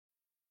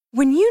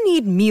When you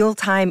need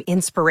mealtime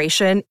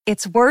inspiration,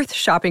 it's worth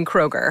shopping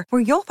Kroger,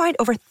 where you'll find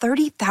over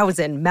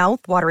 30,000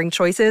 mouth-watering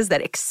choices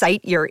that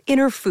excite your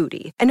inner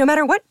foodie. And no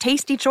matter what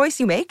tasty choice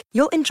you make,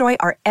 you'll enjoy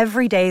our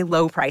everyday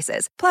low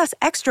prices, plus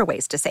extra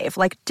ways to save,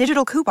 like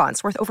digital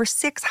coupons worth over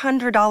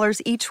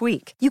 $600 each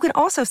week. You can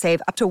also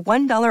save up to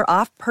 $1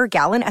 off per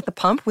gallon at the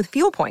pump with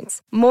fuel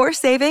points. More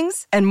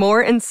savings and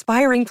more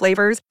inspiring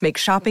flavors make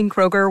shopping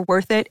Kroger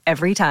worth it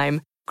every time.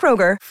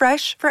 Kroger,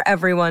 fresh for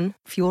everyone.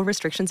 Fuel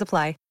restrictions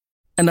apply.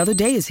 Another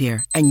day is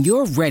here, and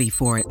you're ready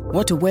for it.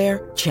 What to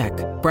wear? Check.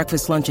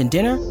 Breakfast, lunch, and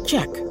dinner?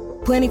 Check.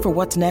 Planning for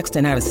what's next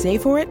and how to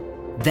save for it?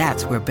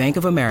 That's where Bank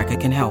of America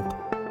can help.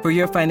 For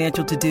your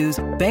financial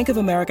to-dos, Bank of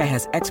America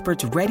has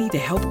experts ready to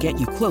help get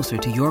you closer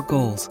to your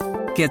goals.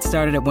 Get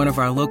started at one of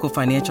our local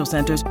financial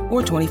centers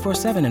or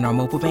 24/7 in our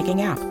mobile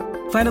banking app.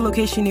 Find a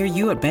location near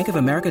you at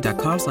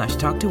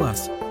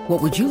bankofamerica.com/talktous.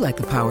 What would you like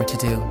the power to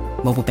do?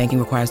 Mobile banking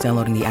requires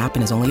downloading the app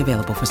and is only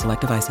available for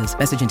select devices.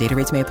 Message and data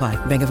rates may apply.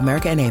 Bank of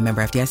America N.A.,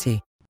 member FDIC.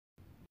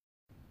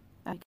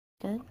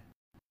 Good.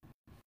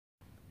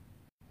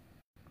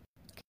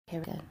 Okay,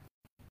 we're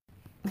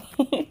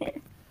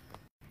good.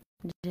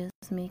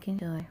 Just making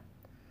sure.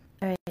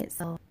 Alright,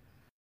 so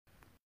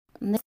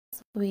next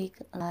week,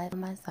 live on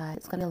my side,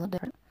 it's going to be a little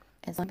different.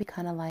 It's going to be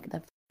kind of like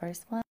the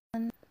first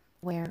one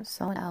where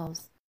someone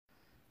else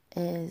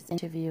is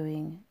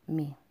interviewing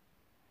me.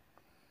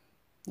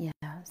 Yeah,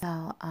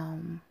 so,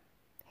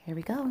 here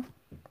we go.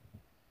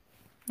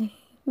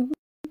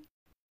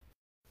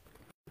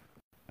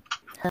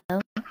 Hello?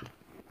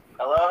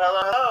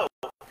 Hello.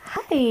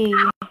 Hi.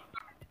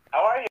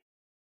 How are you?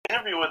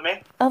 Interview with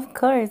me. Of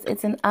course,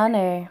 it's an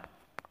honor.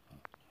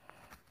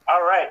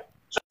 All right.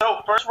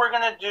 So first we're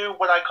going to do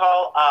what I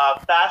call a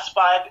Fast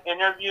Five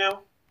interview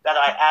that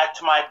I add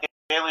to my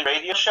daily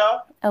radio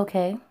show.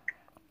 Okay.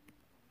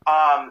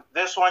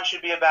 This one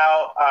should be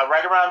about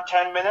right around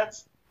 10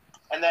 minutes.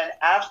 And then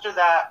after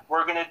that,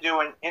 we're going to do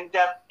an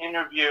in-depth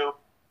interview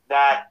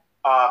that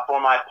for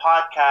my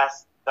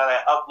podcast that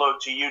I upload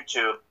to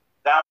YouTube.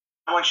 That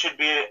one should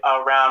be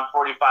around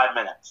 45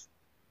 minutes.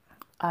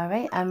 All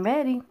right, I'm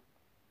ready.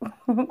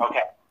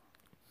 Okay.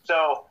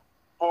 So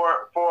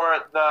for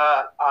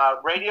the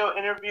radio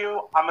interview,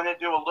 I'm going to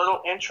do a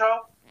little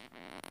intro.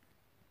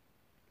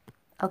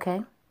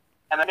 Okay.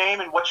 And the name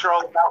and what you're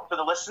all about for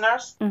the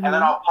listeners. Mm-hmm. And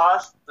then I'll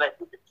pause so that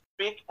you can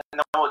speak, and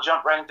then we'll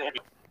jump right into the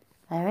interview.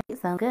 All right,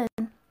 sound good.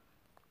 All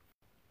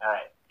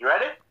right. You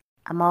ready?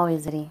 I'm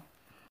always ready.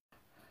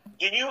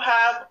 Do you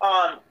have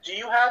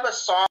a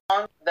song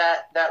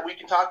that we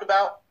can talk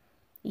about?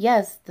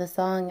 Yes, the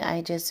song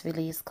I just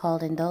released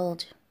called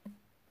Indulge.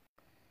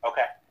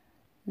 Okay.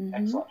 Mm-hmm.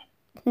 Excellent.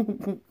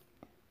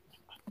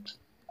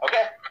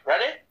 Okay.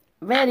 Ready?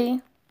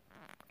 Ready.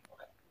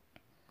 Okay.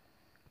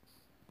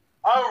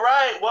 All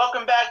right.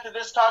 Welcome back to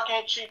This Talk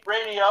Ain't Cheap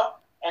Radio.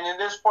 And in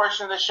this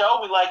portion of the show,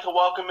 we'd like to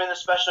welcome in a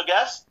special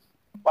guest.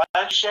 Why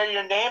don't you share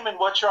your name and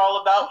what you're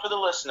all about for the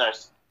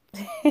listeners?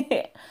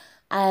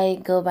 I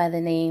go by the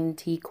name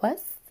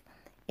T-Quest,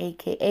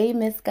 a.k.a.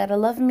 Miss Gotta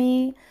Love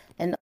Me,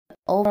 an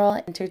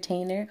overall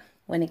entertainer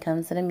when it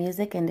comes to the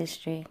music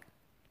industry.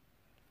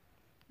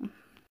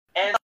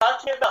 And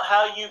talk to me about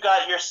how you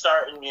got your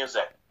start in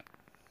music.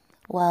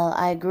 Well,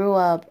 I grew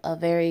up a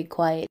very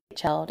quiet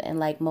child, and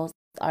like most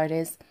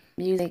artists,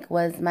 music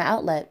was my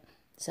outlet.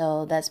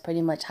 So that's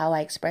pretty much how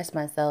I expressed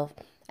myself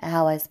and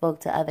how I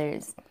spoke to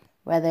others,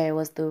 whether it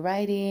was through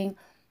writing,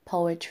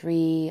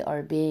 poetry,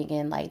 or being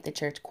in like the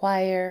church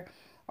choir,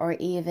 or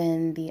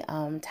even the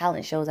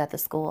talent shows at the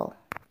school.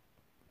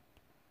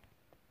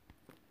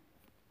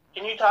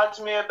 Can you talk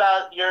to me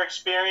about your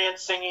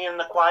experience singing in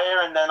the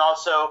choir and then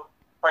also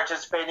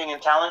participating in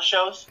talent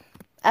shows?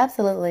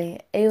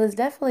 Absolutely. It was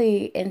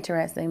definitely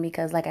interesting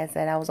because, like I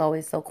said, I was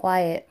always so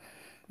quiet.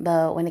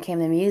 But when it came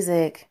to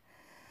music,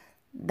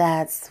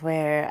 that's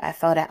where I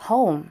felt at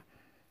home.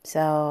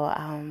 So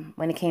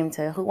when it came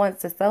to who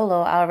wants to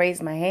solo, I'll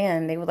raise my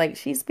hand. They were like,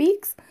 she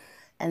speaks.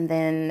 And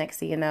then next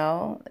thing you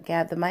know, I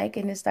grabbed the mic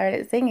and just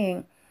started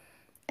singing.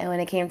 And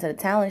when it came to the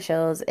talent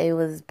shows, it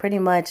was pretty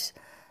much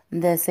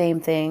the same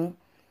thing.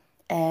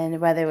 And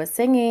whether it was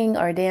singing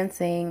or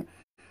dancing,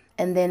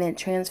 and then it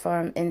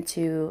transformed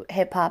into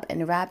hip hop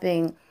and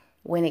rapping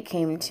when it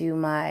came to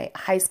my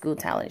high school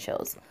talent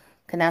shows.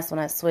 And that's when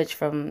I switched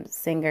from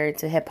singer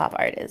to hip hop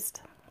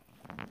artist.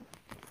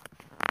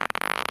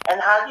 And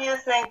how do you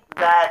think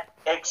that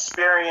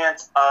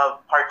experience of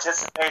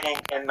participating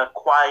in the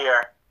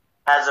choir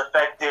has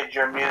affected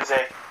your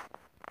music,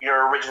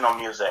 your original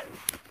music?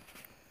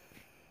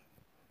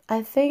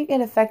 I think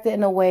it affected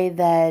in a way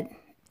that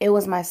it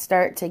was my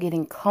start to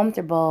getting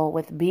comfortable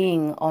with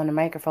being on the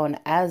microphone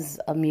as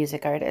a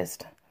music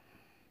artist.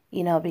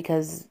 You know,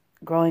 because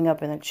growing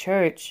up in the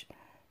church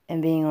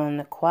and being on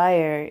the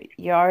choir,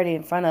 you're already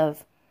in front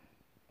of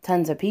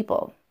tons of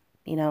people,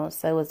 you know,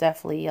 so it was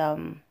definitely a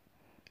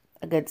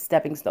good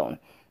stepping stone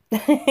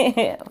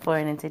for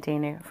an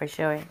entertainer, for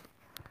sure.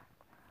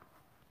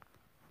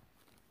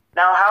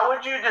 Now, how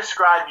would you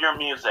describe your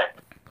music?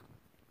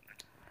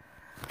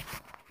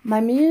 My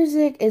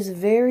music is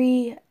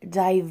very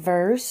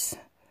diverse,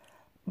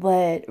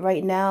 but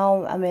right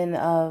now I'm in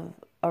a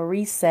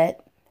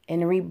reset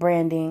and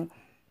rebranding,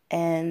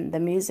 and the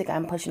music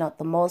I'm pushing out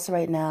the most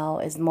right now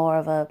is more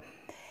of a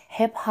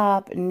hip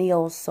hop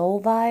neo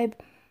soul vibe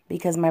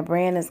because my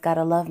brand is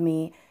Gotta Love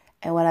Me,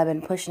 and what I've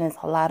been pushing is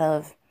a lot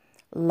of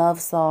love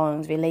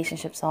songs,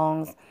 relationship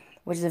songs,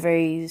 which is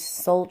very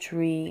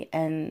sultry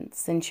and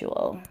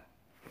sensual.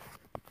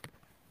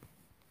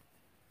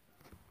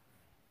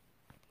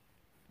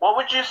 What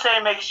would you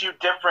say makes you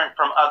different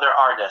from other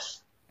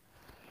artists?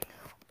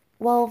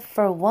 Well,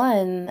 for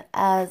one,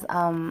 as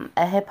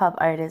a hip hop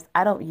artist,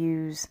 I don't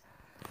use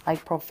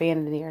like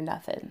profanity or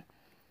nothing.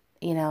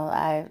 You know,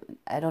 I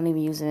don't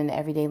even use it in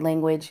everyday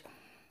language,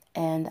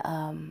 and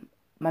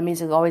my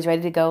music is always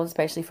ready to go,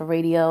 especially for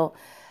radio.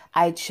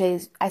 I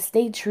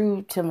stay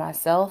true to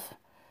myself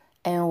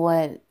and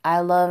what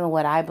I love and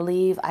what I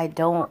believe. I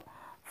don't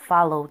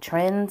follow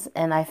trends,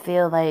 and I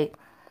feel like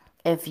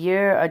if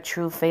you're a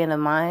true fan of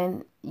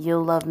mine,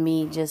 you'll love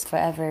me just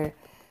forever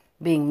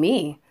being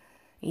me.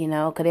 You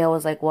know, because they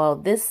always like, well,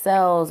 this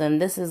sells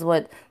and this is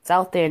what's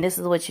out there and this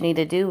is what you need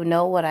to do.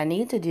 No, what I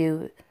need to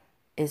do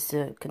is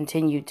to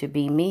continue to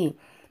be me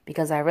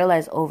because I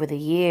realized over the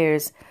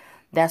years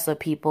that's what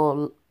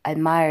people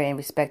admire and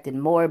respected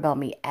more about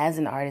me as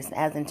an artist,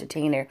 as an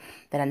entertainer,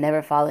 that I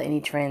never follow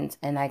any trends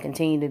and I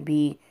continue to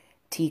be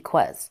T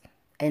Quest.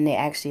 And they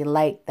actually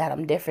like that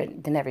I'm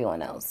different than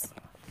everyone else.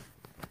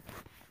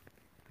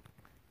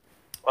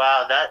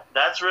 Wow,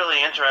 that's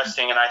really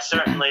interesting, and I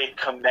certainly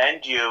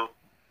commend you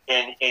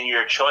in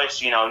your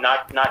choice. You know,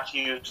 not to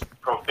use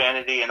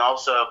profanity, and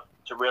also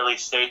to really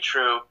stay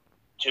true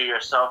to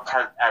yourself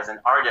as an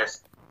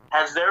artist.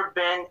 Has there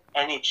been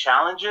any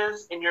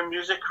challenges in your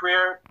music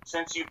career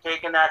since you've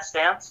taken that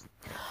stance?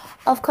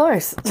 Of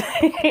course.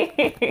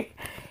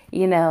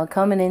 You know,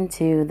 coming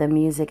into the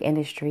music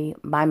industry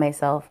by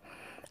myself,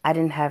 I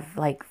didn't have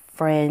like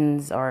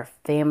friends or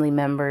family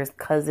members,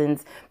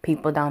 cousins,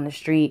 people down the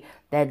street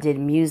that did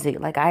music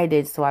like I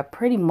did. So I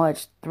pretty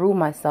much threw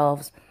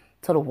myself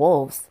to the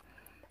wolves.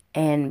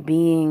 And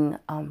being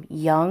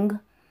young,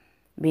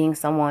 being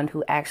someone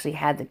who actually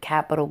had the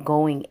capital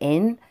going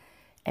in,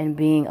 and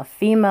being a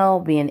female,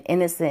 being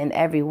innocent in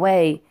every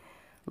way,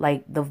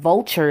 like the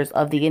vultures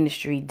of the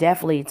industry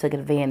definitely took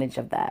advantage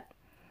of that.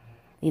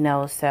 You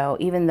know, so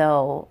even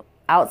though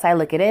outside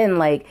looking in,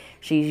 like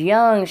she's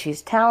young,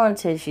 she's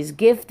talented, she's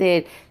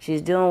gifted,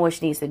 she's doing what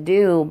she needs to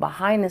do,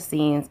 behind the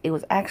scenes, it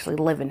was actually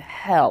living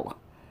hell.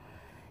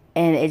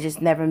 And it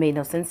just never made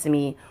no sense to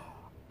me.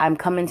 I'm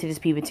coming to these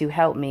people to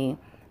help me,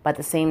 but at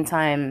the same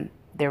time,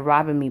 they're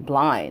robbing me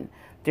blind.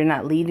 They're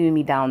not leading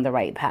me down the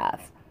right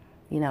path.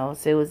 You know,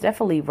 so it was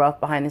definitely rough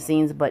behind the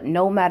scenes, but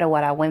no matter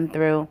what I went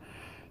through,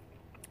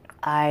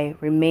 I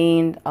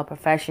remained a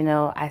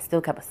professional. I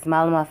still kept a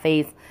smile on my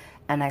face,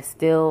 and I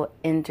still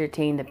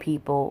entertained the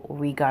people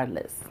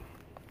regardless.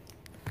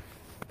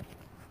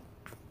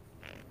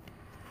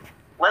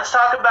 Let's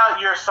talk about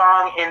your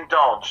song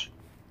Indulge.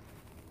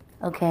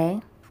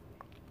 Okay.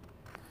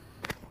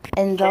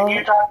 Can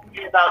you talk to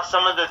me about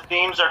some of the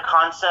themes or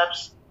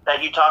concepts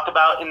that you talk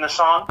about in the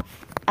song?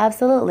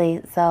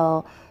 Absolutely.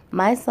 So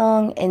my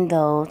song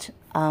Indulge,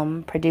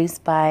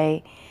 produced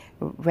by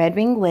Red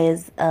Ring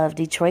Wiz of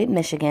Detroit,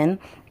 Michigan,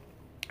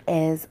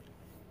 is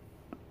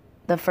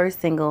the first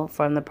single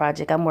from the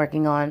project I'm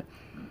working on.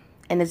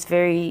 And it's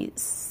very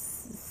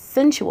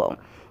sensual.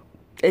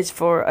 It's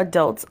for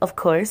adults, of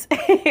course.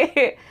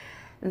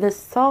 The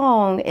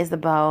song is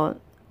about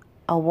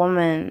a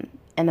woman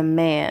and a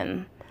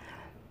man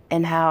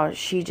and how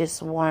she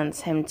just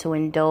wants him to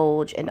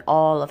indulge in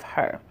all of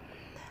her.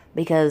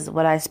 Because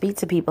what I speak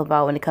to people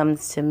about when it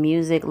comes to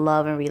music,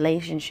 love, and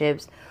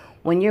relationships,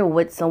 when you're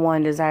with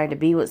someone, desire to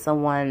be with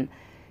someone,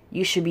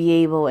 you should be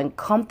able and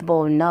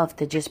comfortable enough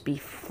to just be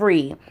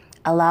free.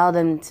 Allow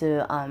them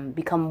to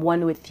become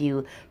one with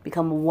you,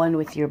 become one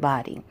with your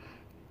body.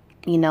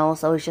 You know,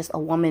 so it's just a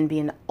woman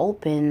being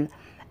open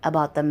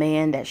about the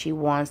man that she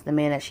wants, the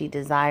man that she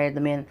desired,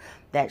 the man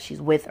that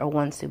she's with or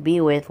wants to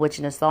be with, which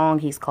in the song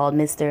he's called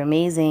Mr.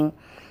 Amazing.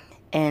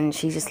 And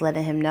she's just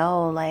letting him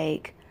know,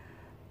 like,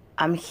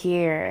 I'm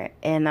here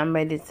and I'm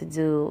ready to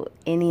do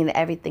any and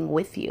everything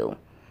with you.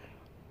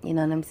 You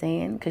know what I'm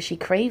saying? Because she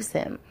craves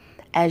him,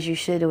 as you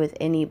should with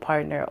any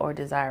partner or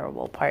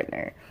desirable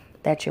partner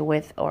that you're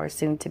with or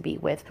soon to be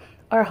with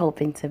or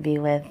hoping to be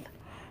with.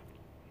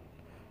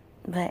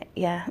 But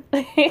yeah.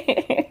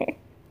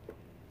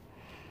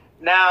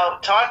 Now,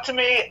 talk to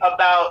me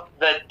about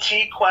the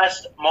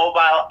T-Quest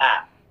mobile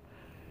app.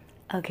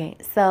 Okay,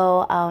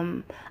 so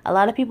a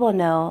lot of people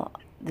know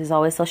there's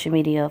always social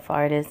media for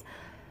artists,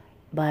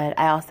 but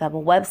I also have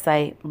a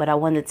website, but I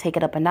wanted to take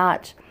it up a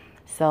notch.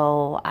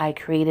 So I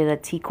created a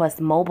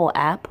T-Quest mobile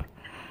app,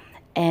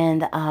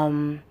 and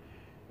on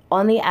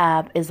the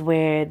app is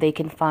where they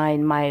can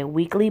find my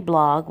weekly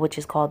blog, which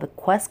is called the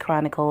Quest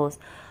Chronicles.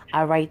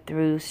 I write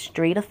through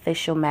Straight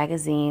Official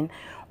magazine,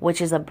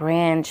 which is a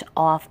branch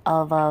off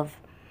of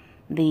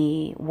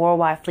the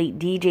Worldwide Fleet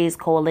DJs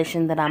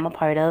Coalition that I'm a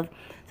part of.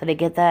 So they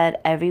get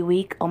that every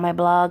week on my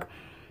blog.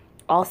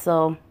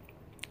 Also,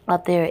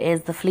 up there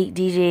is the Fleet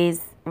DJs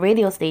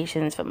radio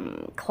stations,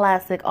 from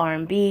classic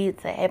R&B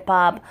to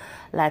hip-hop,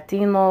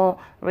 Latino,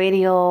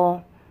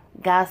 radio,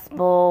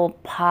 gospel,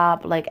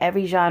 pop, like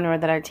every genre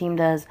that our team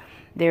does.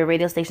 Their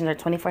radio stations are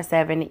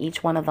 24/7,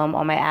 each one of them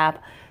on my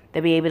app.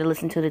 They'll be able to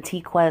listen to the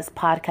T-Quest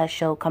podcast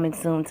show coming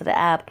soon to the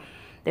app.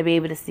 They'll be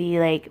able to see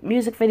like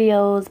music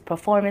videos,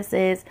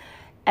 performances,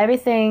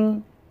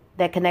 everything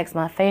that connects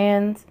my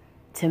fans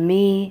to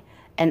me,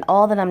 and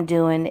all that I'm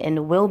doing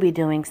and will be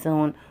doing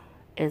soon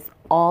is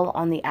all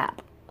on the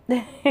app.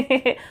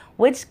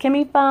 Which can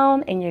be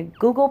found in your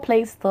Google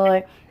Play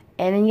Store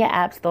and in your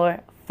App Store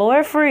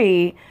for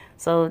free.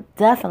 So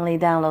definitely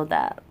download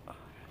that.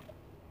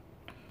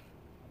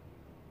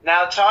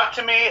 Now talk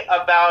to me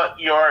about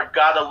your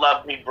Gotta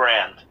Love Me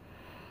brand.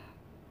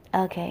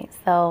 Okay,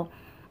 so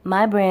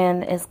my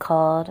brand is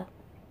called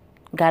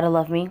Gotta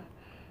Love Me,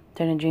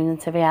 Turning Dreams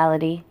into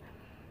Reality.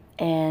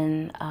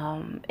 And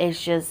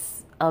it's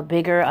just a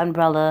bigger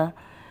umbrella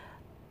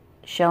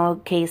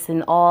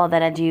showcasing all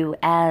that I do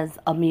as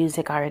a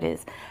music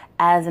artist,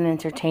 as an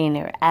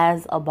entertainer,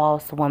 as a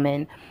boss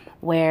woman.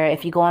 Where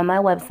if you go on my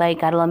website,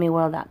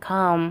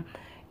 gottalovemeworld.com,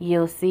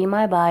 you'll see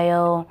my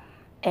bio,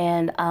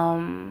 and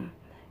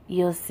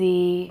you'll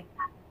see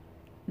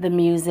the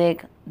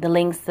music, the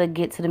links to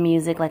get to the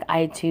music, like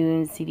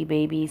iTunes, CD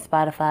Baby,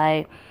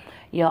 Spotify.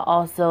 You'll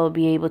also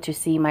be able to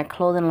see my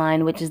clothing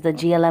line, which is the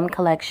GLM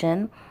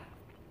collection,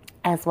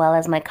 as well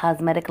as my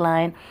cosmetic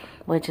line,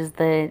 which is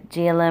the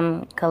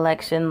GLM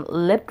collection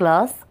lip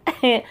gloss.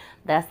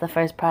 That's the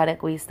first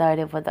product we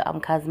started with the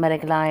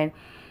cosmetic line.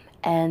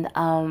 And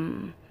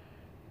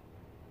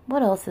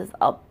what else is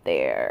up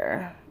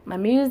there? My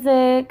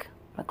music,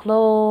 my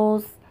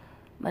clothes,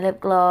 my lip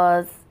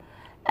gloss,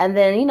 and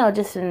then, you know,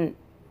 just a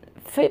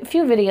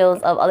few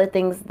videos of other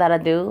things that I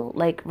do,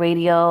 like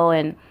radio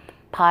and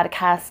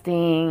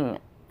podcasting,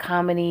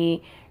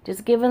 comedy,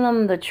 just giving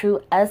them the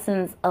true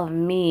essence of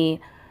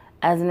me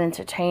as an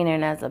entertainer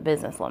and as a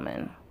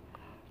businesswoman.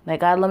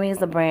 Like, God Love Me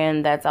is a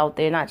brand that's out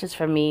there, not just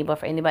for me, but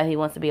for anybody who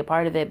wants to be a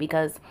part of it,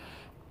 because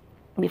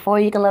before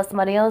you can love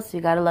somebody else,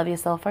 you got to love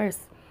yourself first.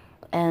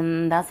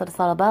 And that's what it's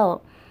all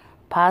about.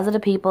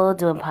 Positive people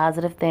doing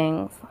positive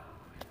things.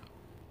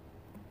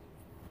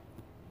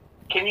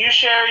 Can you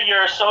share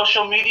your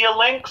social media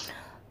links?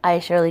 I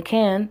surely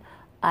can.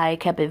 I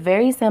kept it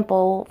very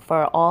simple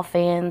for all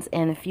fans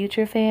and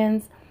future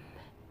fans.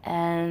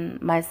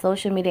 And my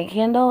social media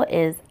handle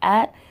is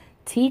at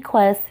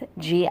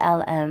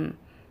TQuestGLM.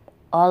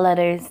 All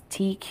letters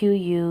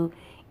TQUESTGLM.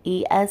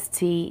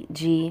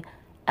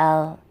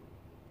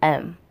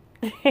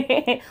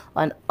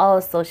 On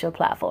all social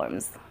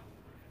platforms.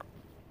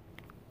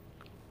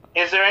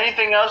 Is there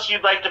anything else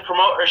you'd like to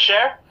promote or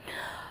share?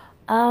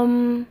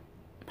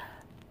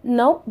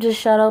 Nope. Just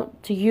shout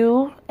out to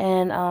you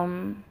and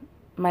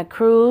my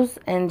crews,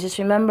 and just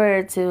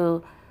remember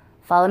to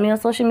follow me on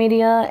social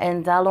media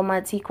and download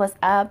my T-Quest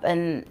app,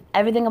 and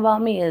everything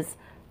about me is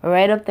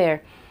right up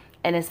there,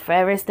 and it's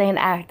forever staying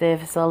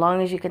active. So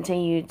long as you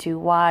continue to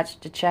watch,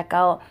 to check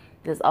out,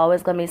 there's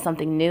always going to be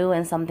something new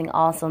and something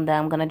awesome that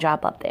I'm going to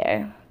drop up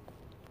there.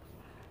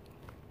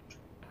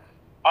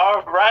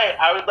 All right.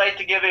 I would like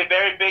to give a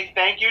very big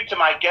thank you to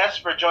my guests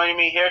for joining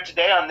me here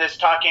today on this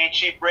Talk Ain't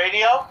Cheap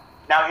Radio.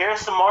 Now here's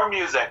some more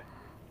music.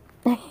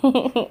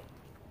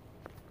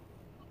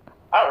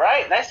 All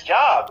right. Nice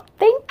job.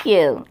 Thank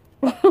you.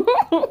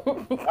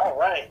 All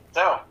right.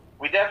 So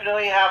we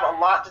definitely have a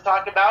lot to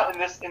talk about in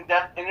this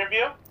in-depth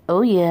interview.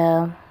 Oh,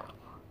 yeah.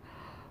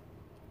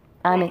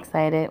 I'm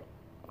excited.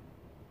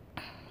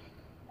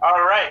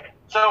 All right.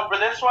 So for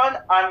this one,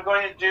 I'm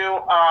going to do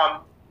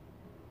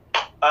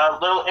a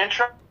little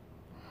intro.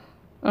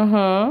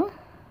 Mm-hmm.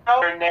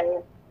 Her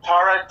name,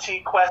 Tara T.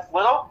 Quest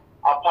Little.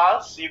 I'll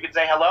pause so you can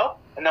say hello,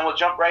 and then we'll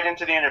jump right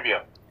into the interview.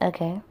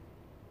 Okay.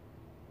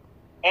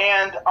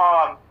 And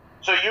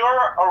so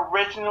you're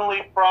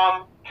originally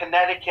from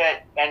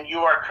Connecticut, and you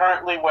are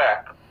currently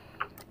where?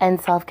 In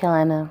South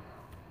Carolina.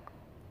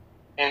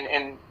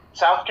 In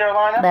South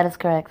Carolina? That is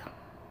correct.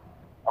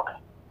 Okay.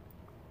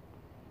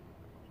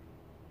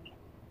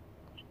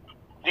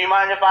 Do you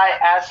mind if I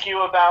ask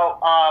you about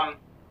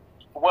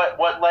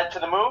what led to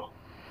the move?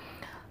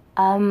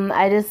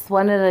 I just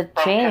wanted to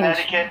change. From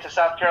Connecticut to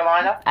South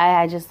Carolina?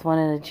 I just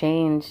wanted to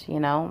change, you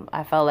know.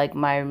 I felt like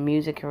my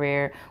music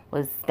career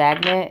was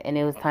stagnant, and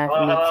it was time for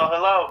me to...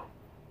 Hello.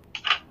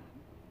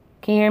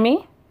 Can you hear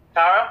me?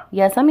 Tara?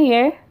 Yes, I'm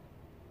here.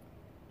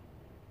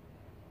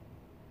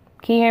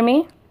 Can you hear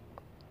me?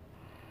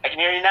 I can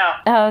hear you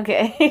now. Oh,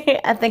 okay.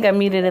 I think I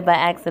muted it by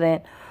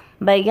accident.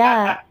 But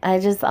yeah, I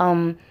just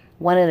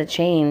wanted to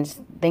change.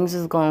 Things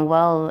was going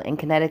well in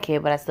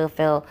Connecticut, but I still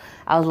felt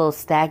I was a little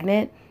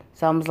stagnant.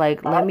 So I was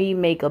like, let me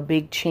make a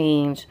big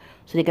change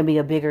so there can be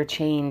a bigger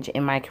change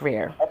in my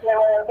career.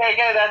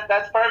 Okay.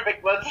 That's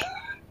perfect. Let's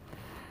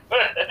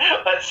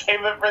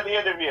save it for the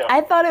interview.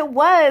 I thought it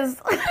was.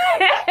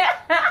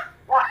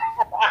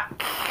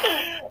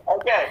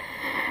 Okay.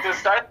 To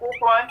start this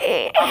one,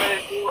 I'm going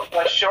to do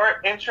a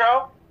short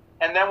intro,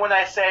 And then when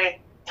I say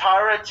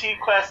Tara T.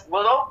 Quest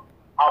Little,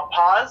 I'll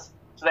pause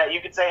so that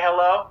you can say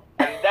hello,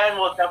 and then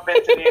we'll jump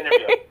into the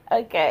interview.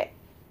 Okay.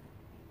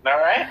 All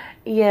right?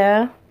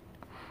 Yeah.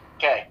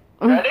 Okay.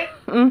 Ready?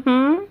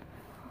 Mm-hmm.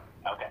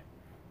 Okay.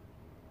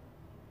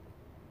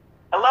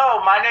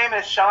 Hello, my name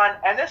is Sean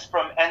Ennis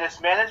from Ennis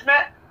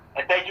Management,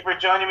 and thank you for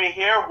joining me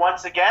here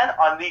once again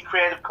on The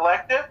Creative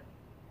Collective.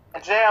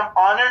 And today I'm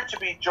honored to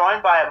be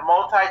joined by a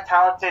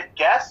multi-talented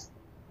guest,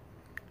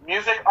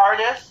 music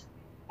artist,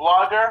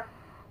 blogger,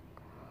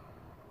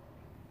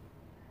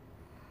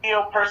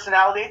 radio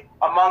personality,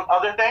 among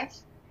other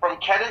things, from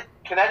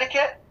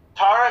Connecticut,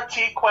 Tara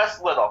T.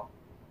 Quest Little.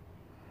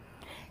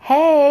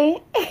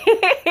 Hey.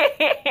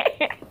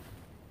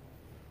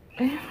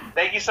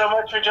 Thank you so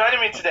much for joining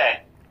me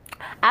today.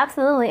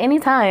 Absolutely.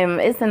 Anytime.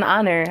 It's an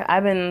honor.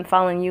 I've been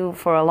following you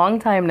for a long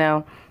time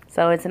now,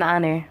 so it's an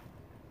honor.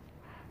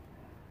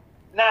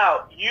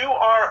 Now, you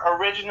are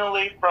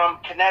originally from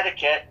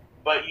Connecticut,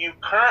 but you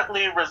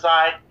currently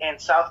reside in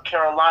South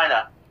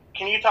Carolina.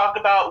 Can you talk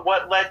about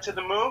what led to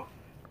the move?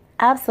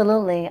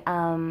 Absolutely.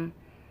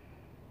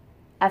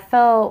 I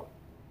felt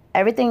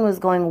everything was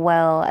going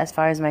well as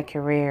far as my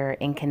career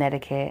in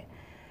Connecticut,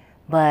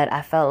 but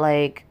I felt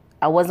like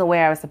I wasn't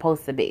where I was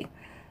supposed to be.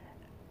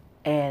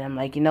 And I'm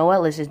like, you know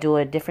what? Let's just do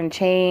a different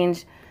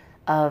change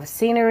of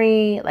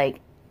scenery, like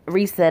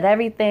reset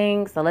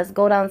everything. So let's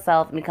go down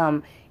south and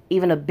become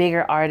even a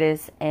bigger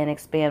artist and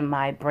expand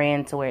my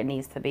brand to where it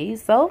needs to be.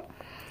 So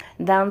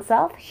down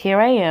south,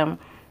 here I am.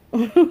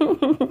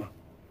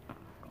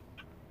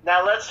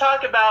 Now let's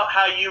talk about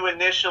how you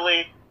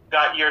initially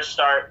got your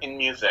start in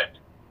music.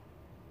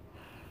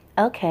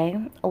 Okay,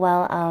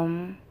 well,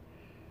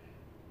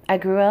 I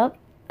grew up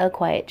a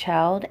quiet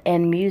child,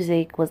 and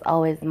music was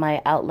always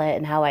my outlet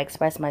and how I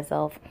expressed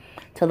myself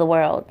to the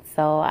world.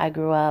 So I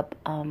grew up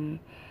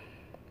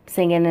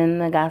singing in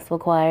the gospel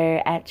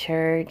choir at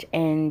church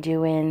and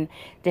doing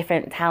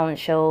different talent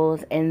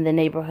shows in the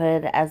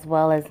neighborhood as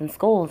well as in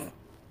schools.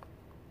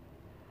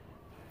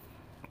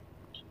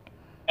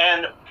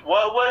 And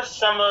what was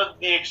some of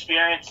the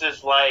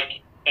experiences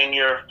like in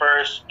your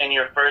first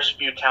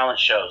few talent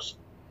shows?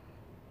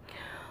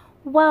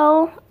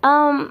 Well,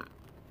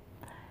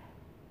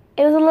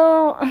 it was a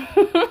little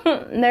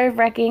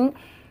nerve-wracking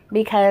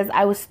because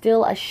I was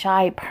still a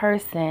shy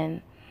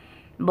person,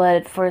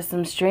 but for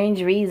some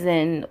strange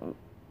reason,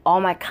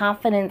 all my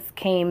confidence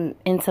came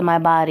into my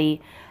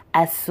body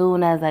as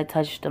soon as I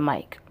touched the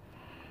mic.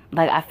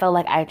 Like, I felt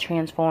like I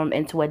transformed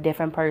into a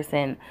different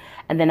person,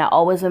 and then I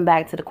always went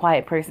back to the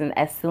quiet person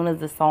as soon as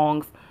the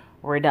songs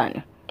were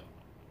done.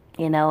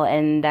 You know,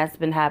 and that's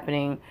been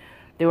happening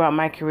throughout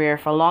my career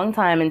for a long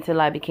time until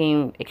I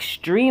became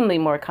extremely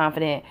more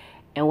confident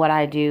in what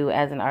I do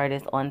as an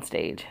artist on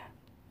stage.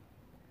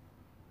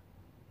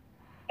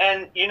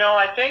 And, you know,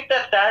 I think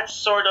that that's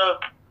sort of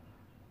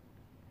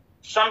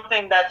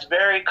something that's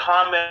very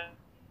common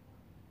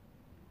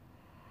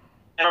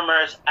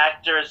performers,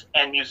 actors,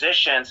 and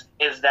musicians,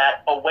 is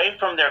that away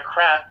from their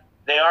craft,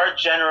 they are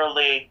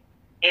generally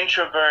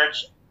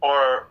introverts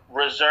or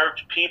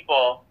reserved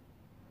people.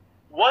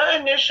 What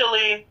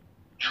initially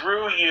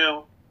drew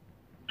you,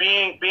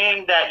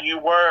 being that you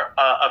were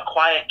a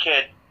quiet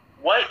kid,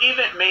 what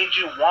even made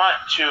you want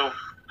to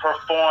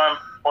perform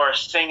or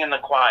sing in the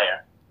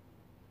choir?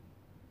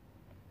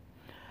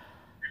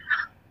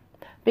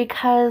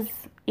 Because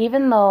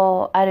even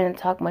though I didn't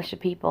talk much to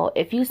people,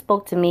 if you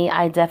spoke to me,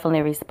 I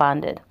definitely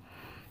responded,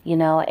 you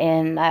know,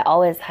 and I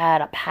always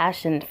had a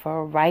passion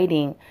for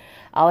writing.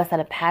 I always had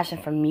a passion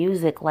for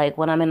music. Like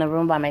when I'm in a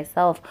room by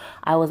myself,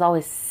 I was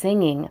always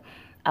singing.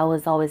 I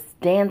was always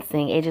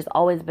dancing. It just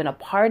always been a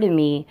part of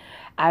me.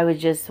 I was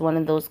just one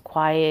of those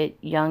quiet,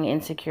 young,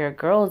 insecure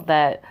girls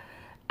that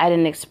I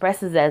didn't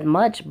express it as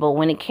much. But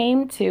when it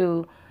came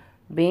to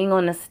being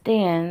on a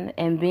stand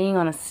and being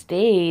on a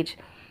stage,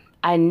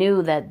 I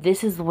knew that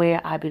this is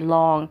where I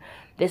belong.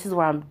 This is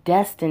where I'm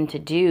destined to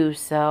do.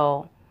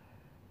 So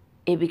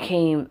it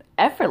became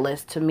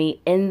effortless to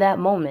me in that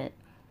moment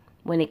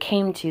when it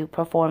came to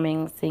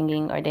performing,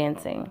 singing, or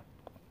dancing.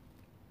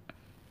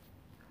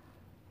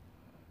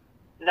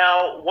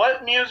 Now,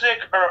 what music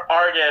or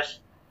artist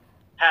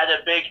had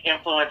a big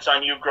influence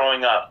on you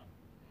growing up?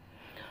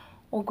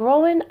 Well,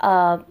 growing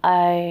up,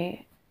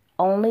 I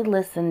only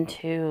listened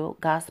to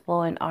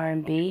gospel and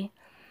R&B.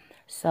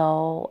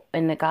 So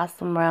in the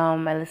gospel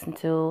realm, I listened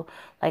to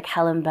like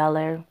Helen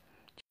Beller,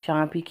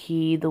 John P.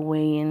 Key, the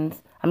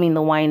Winans. And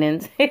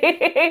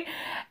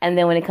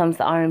then when it comes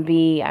to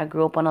R&B, I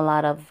grew up on a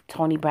lot of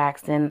Toni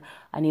Braxton,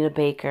 Anita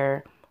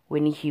Baker,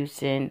 Whitney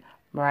Houston,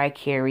 Mariah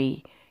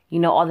Carey. You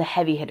know, all the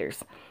heavy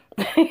hitters.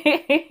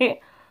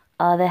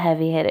 All the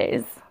heavy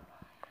hitters.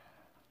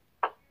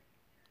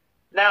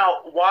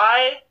 Now,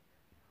 why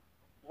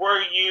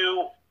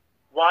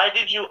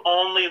did you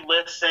only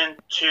listen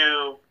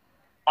to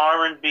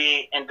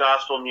R&B and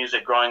gospel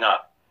music growing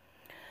up?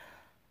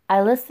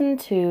 I listened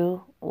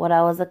to what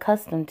I was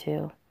accustomed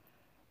to.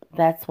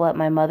 That's what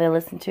my mother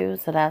listened to,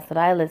 so that's what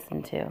I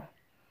listened to.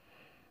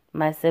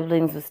 My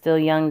siblings were still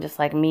young just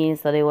like me,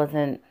 so they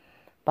wasn't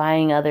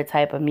buying other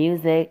type of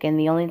music. And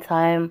the only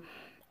time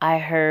I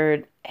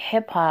heard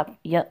hip hop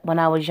when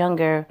I was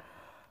younger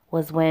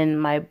was when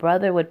my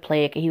brother would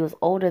play it. He was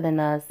older than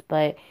us,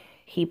 but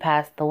he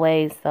passed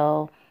away,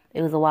 so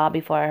it was a while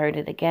before I heard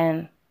it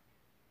again.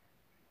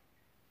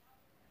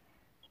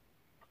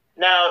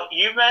 Now,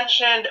 you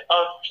mentioned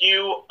a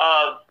few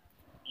of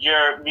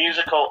your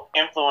musical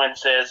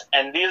influences,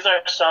 and these are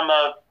some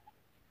of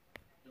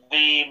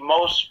the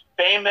most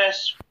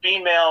famous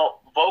female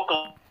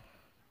vocalists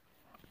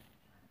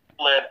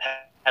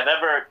have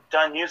ever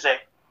done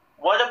music.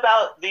 What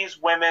about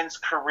these women's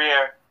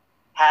career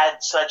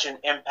had such an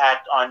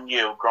impact on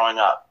you growing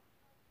up?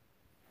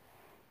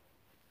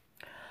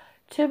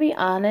 To be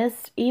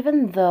honest,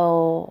 even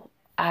though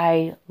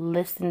I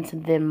listened to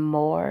them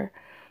more,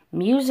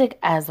 music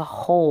as a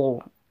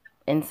whole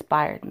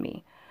inspired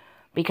me,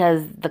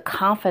 because the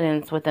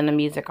confidence within a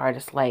music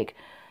artist, like,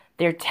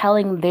 they're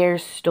telling their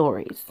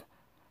stories,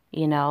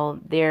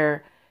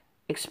 they're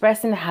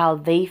expressing how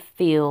they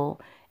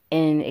feel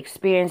and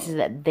experiences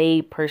that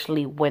they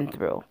personally went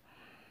through.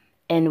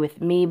 And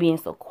with me being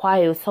so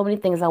quiet, there was so many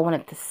things I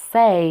wanted to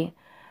say,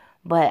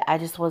 but I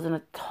just wasn't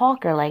a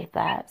talker like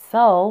that.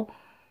 So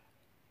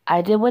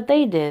I did what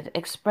they did,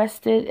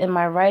 expressed it in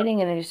my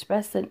writing and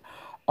expressed it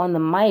on the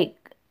mic.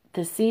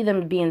 To see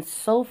them being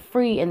so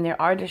free in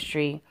their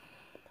artistry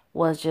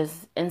was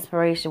just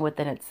inspiration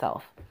within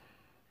itself.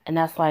 And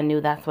that's why I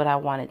knew that's what I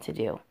wanted to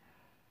do.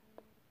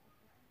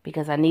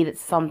 Because I needed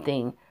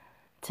something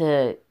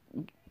to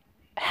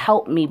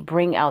help me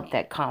bring out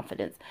that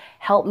confidence,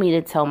 help me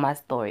to tell my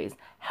stories,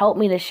 help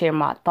me to share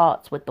my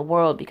thoughts with the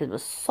world, because there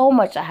was so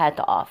much I had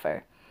to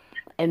offer.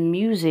 And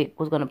music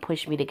was going to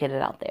push me to get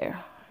it out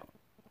there.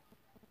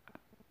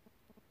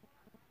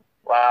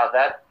 Wow,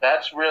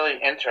 that's really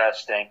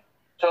interesting.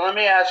 So let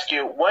me ask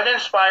you, what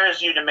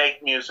inspires you to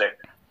make music?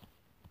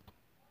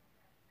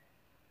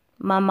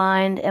 My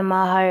mind and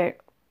my heart.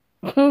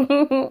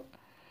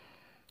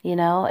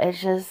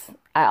 It's just,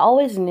 I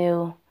always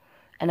knew,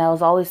 and I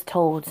was always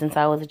told since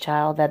I was a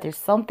child, that there's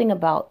something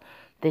about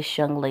this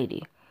young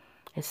lady.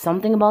 It's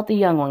something about the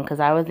young one,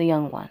 because I was the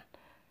young one.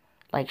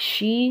 Like,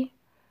 she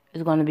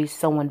is going to be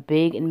someone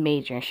big and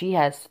major, and she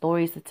has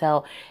stories to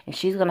tell, and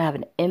she's going to have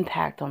an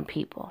impact on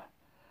people.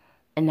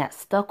 And that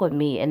stuck with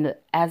me. And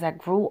as I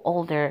grew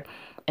older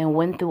and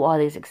went through all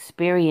these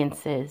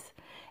experiences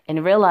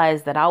and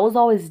realized that I was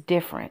always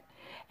different,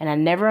 and I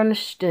never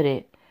understood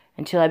it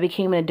until I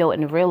became an adult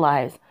and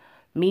realized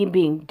me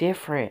being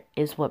different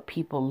is what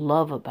people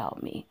love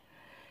about me.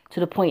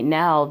 To the point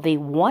now, they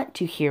want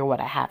to hear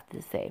what I have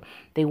to say.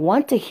 They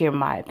want to hear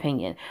my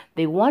opinion.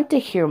 They want to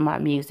hear my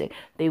music.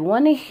 They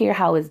want to hear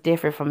how it's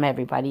different from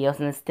everybody else,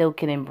 and still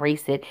can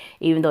embrace it,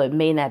 even though it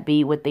may not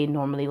be what they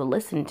normally would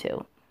listen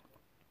to.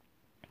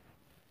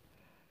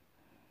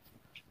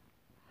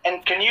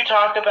 And can you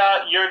talk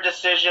about your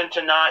decision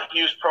to not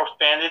use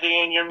profanity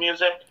in your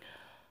music?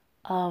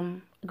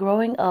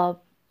 Growing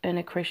up in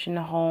a Christian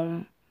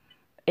home,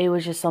 it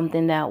was just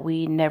something that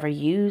we never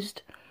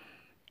used.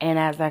 And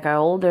as I got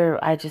older,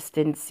 I just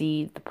didn't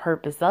see the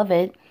purpose of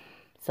it.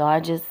 So I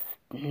just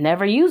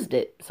never used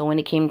it. So when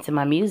it came to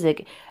my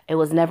music, it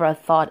was never a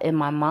thought in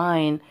my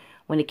mind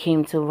when it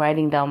came to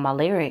writing down my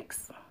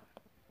lyrics.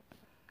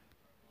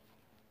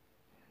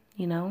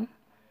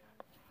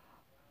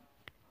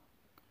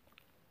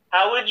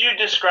 How would you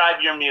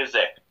describe your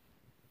music?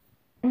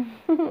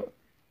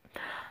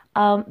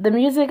 The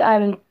music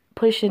I've been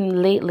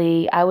pushing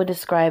lately, I would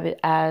describe it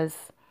as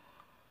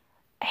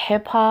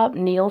hip-hop,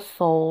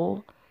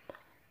 neo-soul,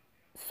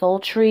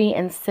 sultry,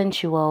 and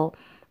sensual.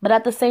 But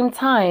at the same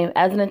time,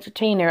 as an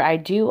entertainer, I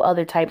do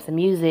other types of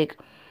music.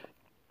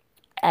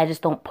 I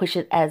just don't push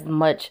it as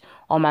much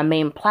on my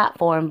main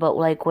platform. But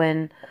like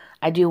when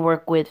I do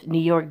work with New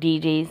York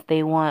DJs,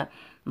 they want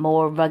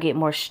more rugged,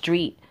 more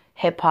street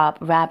hip-hop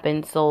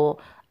rapping. So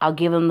I'll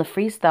give them the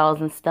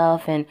freestyles and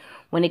stuff. And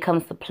when it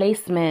comes to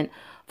placement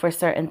for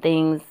certain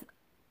things,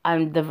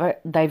 I'm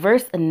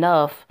diverse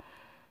enough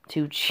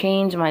to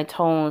change my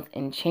tones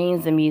and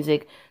change the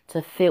music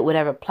to fit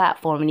whatever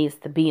platform it needs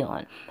to be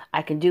on.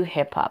 I can do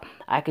hip-hop.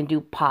 I can do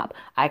pop.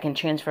 I can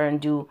transfer and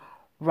do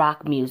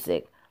rock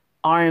music,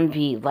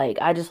 R&B. Like,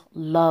 I just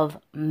love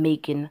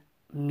making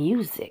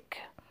music.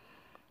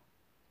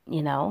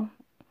 I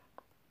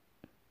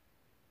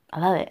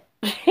love it.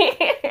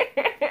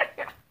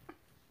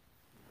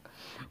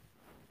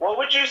 What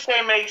would you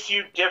say makes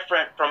you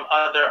different from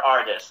other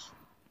artists?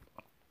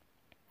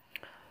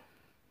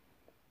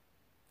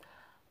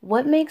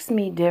 What makes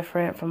me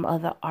different from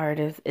other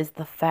artists is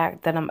the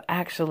fact that I'm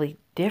actually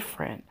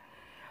different.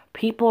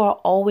 People are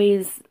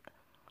always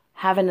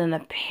having an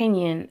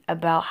opinion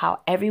about how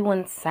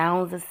everyone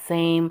sounds the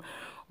same,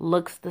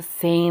 looks the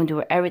same,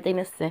 do everything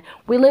the same.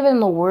 We live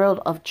in the world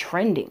of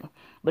trending.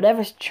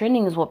 Whatever's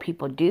trending is what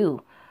people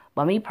do.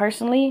 But me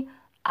personally,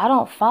 I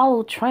don't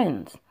follow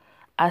trends.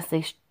 I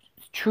stay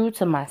true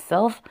to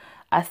myself.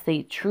 I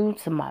stay true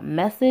to my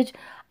message.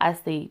 I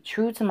stay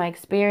true to my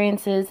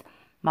experiences,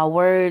 my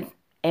words,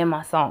 and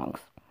my songs.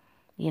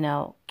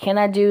 Can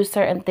I do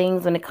certain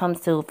things when it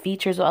comes to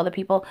features with other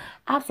people?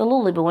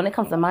 Absolutely. But when it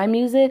comes to my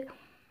music,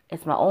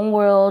 it's my own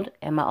world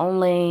and my own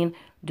lane,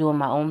 doing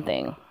my own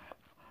thing.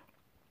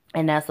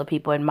 And that's what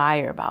people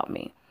admire about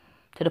me.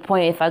 To the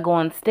point, if I go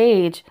on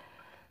stage,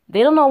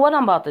 they don't know what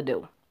I'm about to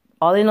do.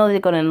 All they know is they're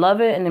going to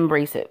love it and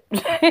embrace it.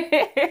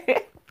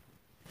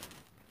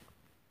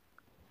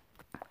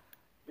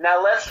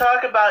 Now let's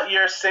talk about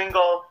your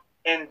single,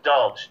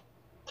 Indulge.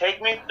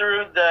 Take me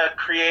through the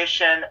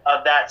creation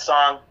of that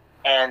song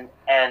and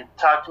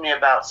talk to me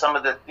about some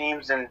of the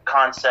themes and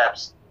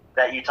concepts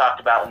that you talked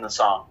about in the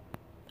song.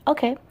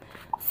 Okay.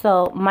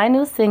 So my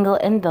new single,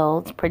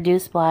 Indulge,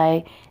 produced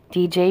by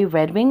DJ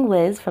Red Wing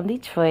Wiz from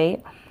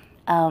Detroit.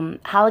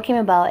 How it came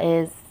about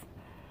is,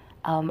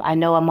 I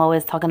know I'm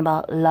always talking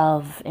about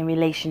love and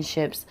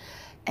relationships.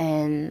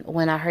 And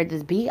when I heard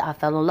this beat, I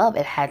fell in love.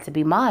 It had to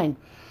be mine.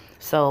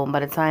 So by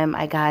the time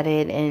I got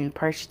it and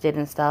purchased it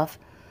and stuff,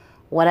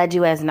 what I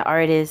do as an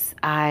artist,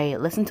 I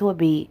listen to a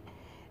beat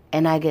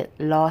and I get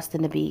lost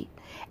in the beat.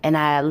 And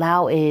I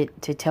allow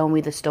it to tell me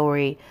the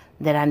story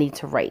that I need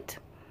to write.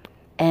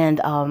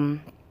 And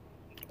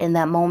in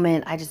that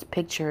moment, I just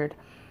pictured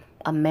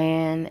a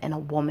man and a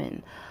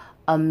woman.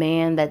 A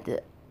man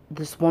that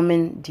this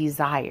woman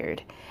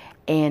desired.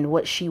 And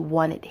what she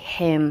wanted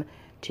him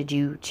to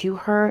do to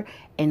her.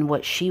 And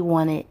what she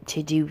wanted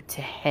to do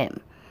to him.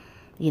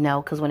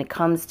 Because when it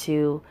comes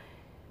to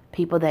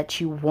people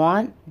that you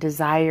want,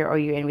 desire, or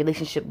you're in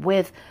relationship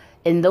with,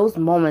 in those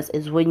moments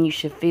is when you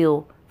should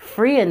feel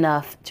free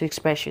enough to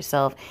express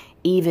yourself,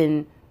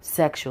 even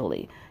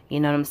sexually.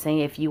 You know what I'm saying?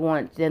 If you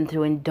want them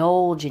to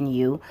indulge in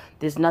you,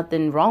 there's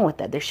nothing wrong with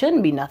that. There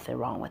shouldn't be nothing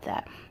wrong with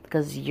that,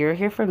 because you're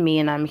here for me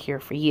and I'm here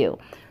for you.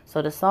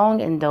 So the song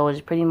Indulge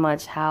is pretty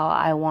much how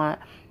I want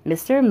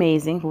Mr.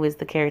 Amazing, who is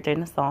the character in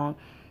the song,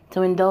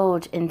 to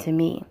indulge into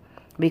me,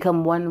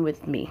 become one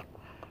with me.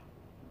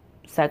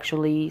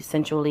 Sexually,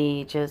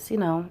 sensually, just,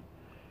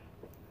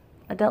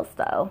 adult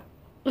style.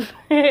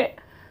 But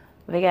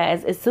yeah,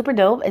 it's super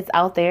dope. It's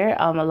out there.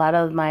 A lot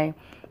of my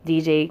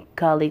DJ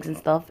colleagues and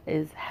stuff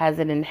has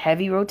it in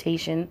heavy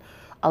rotation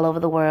all over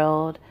the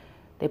world.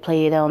 They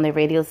play it on their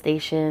radio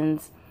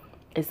stations.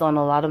 It's on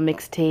a lot of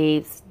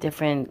mixtapes,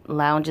 different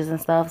lounges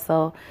and stuff.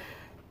 So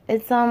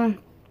it's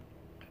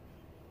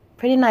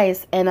pretty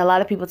nice. And a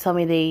lot of people tell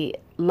me they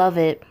love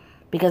it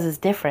because it's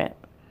different.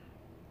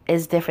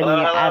 It's different than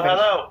your average.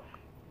 Hello.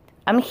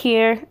 I'm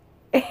here.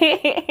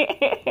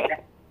 I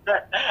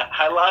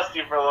lost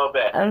you for a little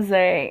bit. I'm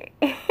sorry.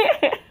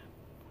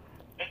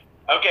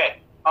 Okay.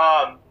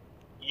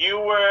 You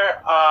were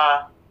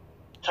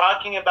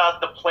talking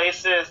about the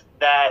places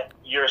that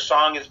your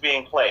song is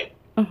being played.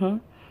 Mm-hmm.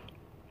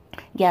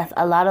 Yes,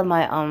 a lot of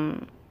my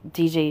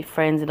DJ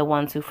friends are the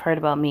ones who've heard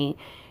about me.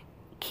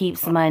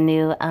 Keeps my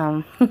new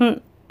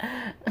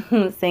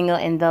single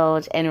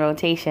Indulge in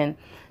rotation.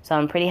 So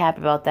I'm pretty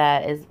happy about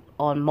that. It's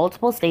on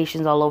multiple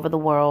stations all over the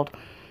world.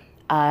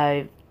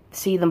 I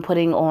see them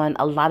putting on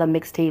a lot of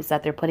mixtapes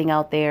that they're putting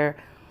out there.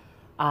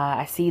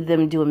 I see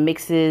them doing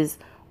mixes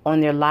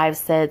on their live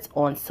sets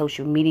on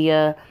social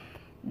media.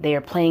 They're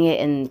playing it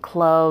in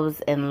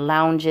clubs and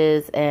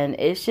lounges, and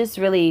it's just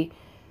really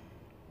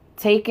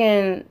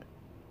taken.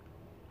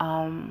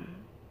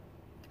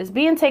 It's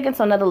being taken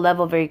to another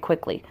level very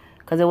quickly,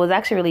 because it was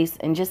actually released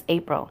in just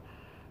April.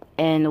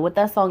 And what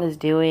that song is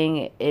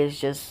doing is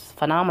just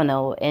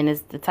phenomenal. And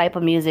it's the type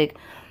of music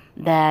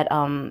that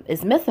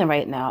is missing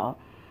right now.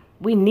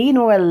 We need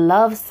more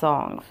love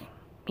songs.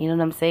 You know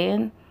what I'm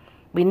saying?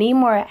 We need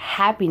more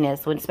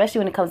happiness, especially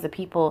when it comes to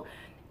people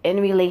in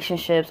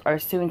relationships or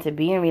soon to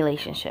be in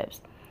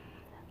relationships.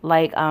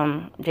 Like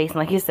Jason,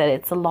 like you said,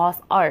 it's a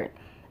lost art.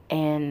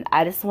 And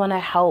I just want to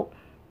help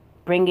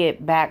bring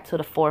it back to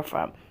the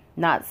forefront.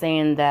 Not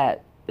saying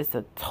that it's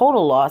a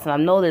total loss, and I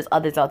know there's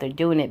others out there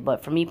doing it,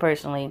 but for me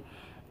personally,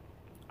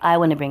 I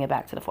want to bring it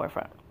back to the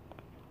forefront.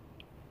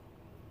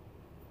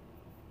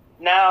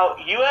 Now,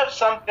 you have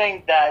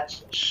something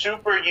that's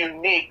super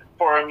unique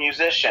for a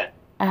musician.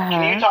 Uh-huh.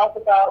 Can you talk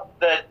about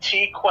the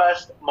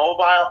TQuest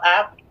mobile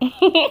app?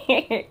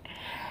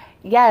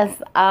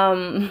 Yes.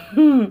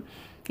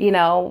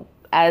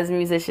 As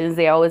musicians,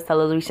 they always tell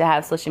us we should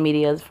have social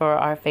medias for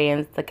our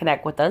fans to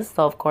connect with us.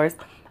 So, of course,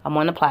 I'm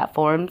on the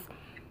platforms.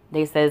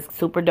 They say it's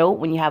super dope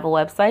when you have a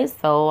website.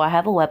 So, I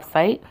have a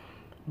website.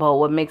 But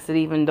what makes it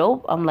even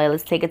dope, I'm like,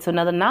 let's take it to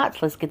another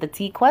notch. Let's get the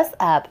TQuest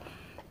app,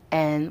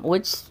 and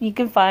which you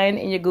can find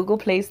in your Google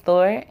Play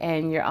Store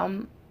and your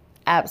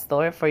App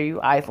Store for you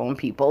iPhone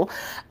people.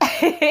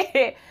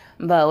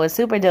 But what's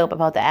super dope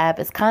about the app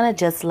is kind of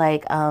just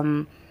like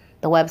the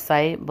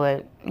website,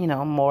 but,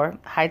 more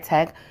high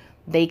tech.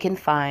 They can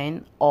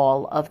find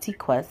all of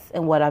TQuest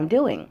and what I'm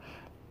doing.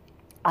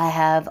 I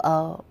have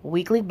a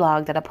weekly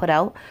blog that I put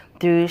out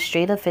through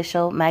Straight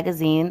Official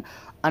magazine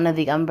under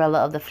the umbrella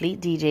of the Fleet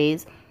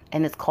DJs,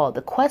 and it's called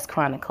The Quest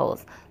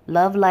Chronicles.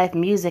 Love, life,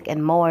 music,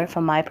 and more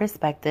from my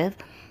perspective.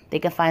 They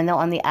can find that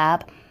on the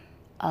app.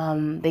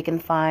 They can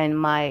find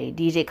my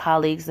DJ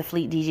colleagues, the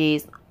Fleet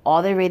DJs,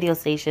 all their radio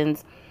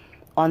stations,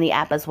 on the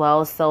app as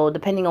well. So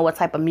depending on what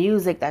type of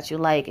music that you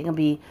like, it can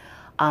be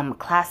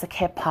classic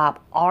hip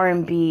hop,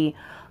 R&B,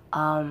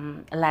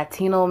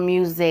 Latino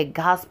music,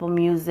 gospel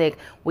music.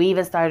 We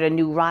even started a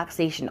new rock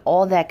station.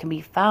 All that can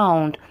be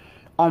found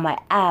on my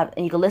app,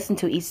 and you can listen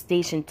to each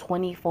station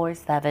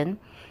 24/7.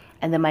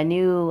 And then my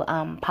new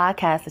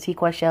podcast, the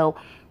T-Quest Show,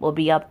 will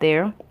be up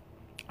there,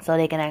 so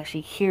they can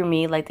actually hear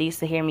me like they used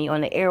to hear me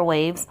on the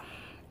airwaves.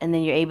 And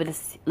then you're able to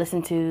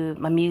listen to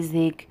my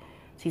music,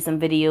 see some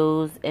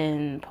videos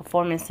and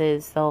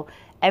performances. So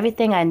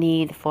everything I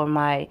need for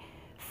my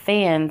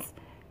fans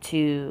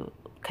to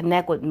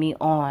connect with me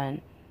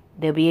on,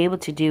 they'll be able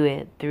to do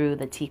it through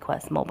the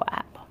T-Quest mobile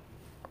app.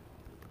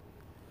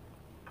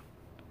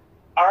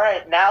 All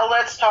right, now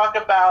let's talk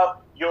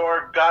about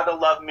your Gotta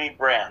Love Me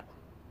brand.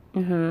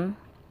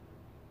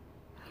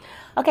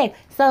 Okay,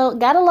 so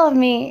Gotta Love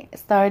Me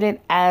started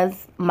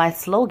as my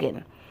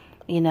slogan,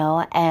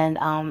 and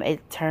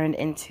it turned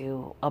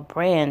into a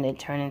brand. It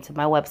turned into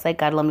my website,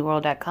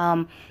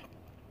 GottaLoveMeWorld.com.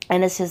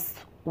 And it's just,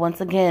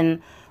 once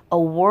again,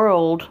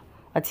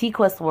 a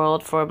T-Quest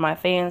world for my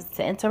fans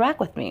to interact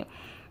with me.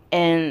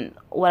 And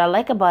what I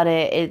like about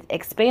it, it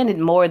expanded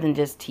more than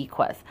just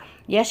T-Quest.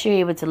 Yes, you're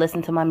able to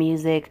listen to my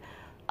music,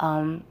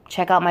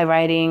 check out my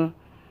writing,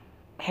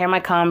 hear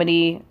my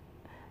comedy,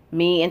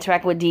 me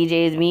interact with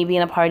DJs, me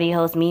being a party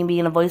host, me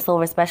being a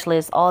voiceover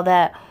specialist, all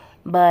that.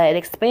 But it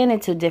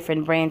expanded to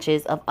different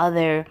branches of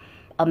other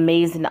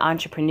amazing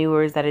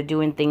entrepreneurs that are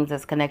doing things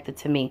that's connected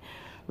to me.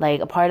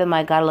 Like a part of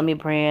my Gotta Love Me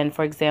brand,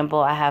 for example,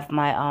 I have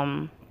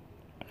my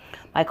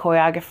my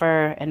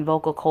choreographer and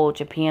vocal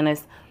coach and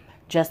pianist,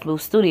 Just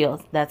Move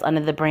Studios. That's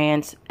under the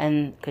brand,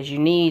 and because you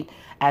need,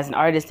 as an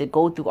artist, to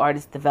go through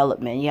artist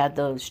development. You have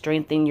to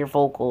strengthen your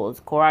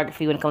vocals,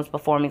 choreography when it comes to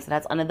performing. So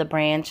that's under the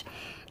branch.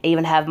 I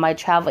even have my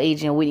travel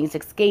agent, Whitney's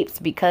Escapes,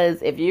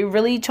 because if you're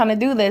really trying to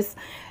do this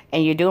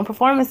and you're doing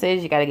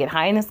performances, you got to get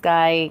high in the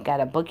sky, got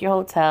to book your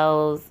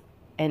hotels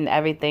and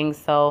everything.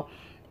 So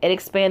it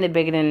expanded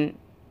bigger than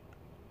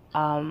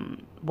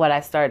what I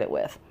started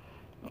with.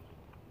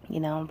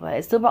 But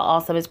it's super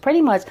awesome. It's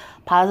pretty much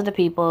positive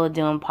people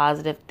doing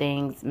positive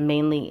things,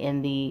 mainly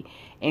in the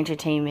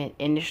entertainment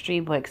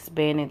industry, but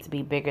expanding to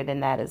be bigger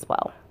than that as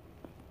well.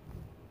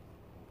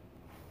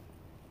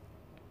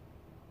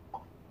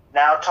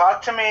 Now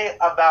talk to me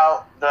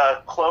about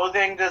the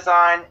clothing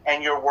design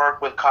and your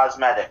work with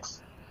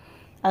cosmetics.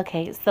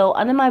 Okay, so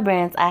under my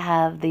brands, I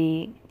have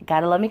the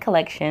Gotta Love Me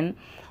collection,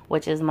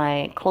 which is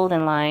my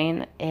clothing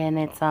line, and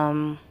it's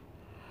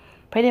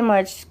pretty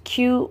much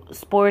cute,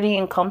 sporty,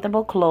 and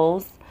comfortable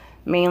clothes.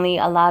 Mainly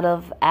a lot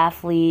of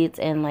athletes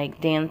and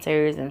like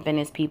dancers and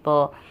fitness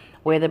people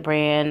wear the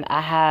brand. I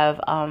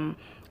have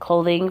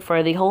clothing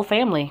for the whole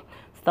family.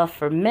 Stuff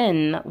for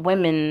men,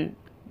 women,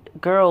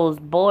 girls,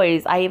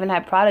 boys. I even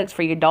have products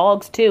for your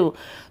dogs too.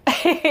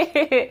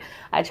 I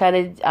try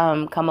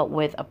to come up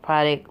with a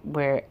product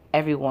where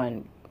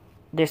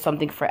there's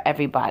something for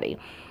everybody.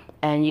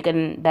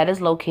 And that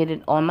is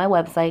located on my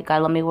website,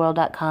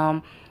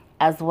 GottaLoveMeWorld.com.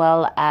 As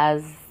well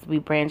as we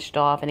branched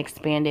off and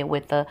expanded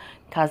with the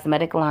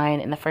cosmetic line.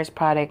 And the first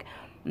product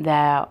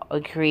that I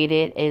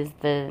created is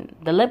the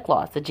lip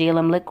gloss, the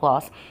GLM lip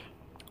gloss,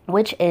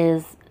 which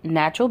is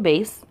natural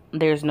base.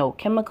 There's no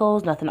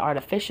chemicals, nothing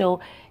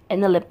artificial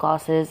in the lip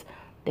glosses.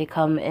 They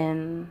come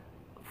in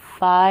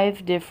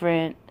 5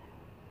 different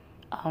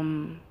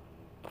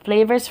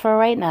flavors for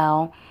right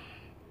now.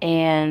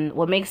 And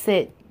what makes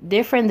it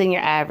different than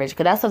your average,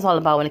 because that's what it's all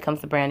about when it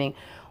comes to branding,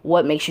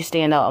 what makes you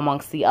stand out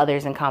amongst the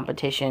others in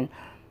competition,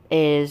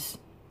 is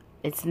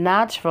it's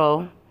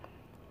natural,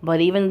 but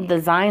even the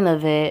design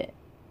of it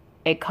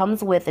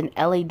comes with an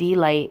LED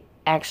light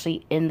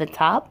actually in the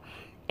top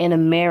and a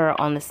mirror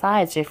on the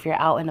side. So if you're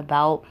out and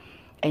about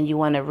and you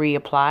want to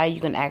reapply, you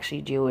can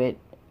actually do it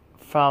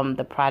from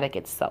the product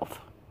itself.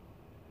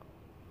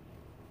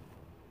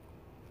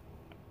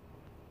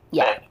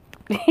 Yeah.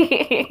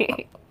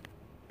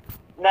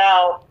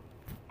 Now,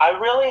 I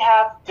really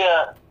have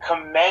to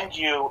commend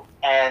you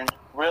and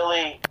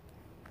really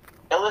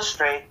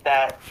illustrate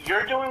that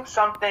you're doing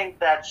something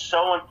that's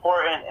so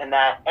important and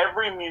that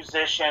every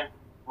musician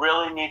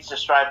really needs to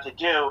strive to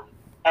do,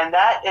 and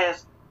that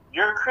is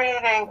you're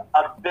creating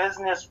a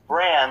business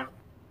brand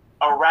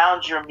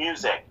around your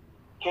music.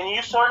 Can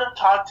you sort of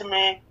talk to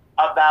me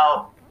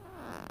about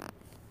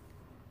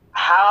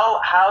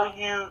how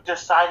you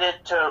decided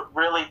to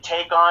really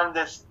take on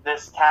this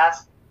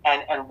task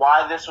and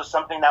why this was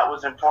something that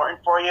was important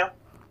for you?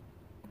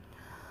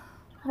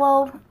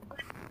 Well,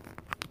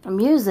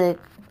 music,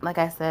 like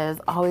I said, has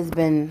always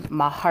been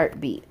my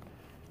heartbeat.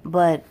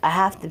 But I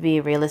have to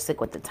be realistic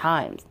with the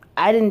times.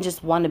 I didn't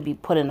just want to be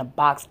put in a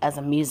box as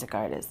a music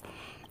artist.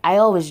 I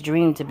always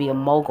dreamed to be a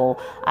mogul.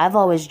 I've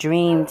always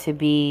dreamed to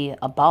be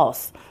a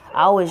boss.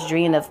 I always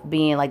dreamed of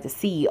being like the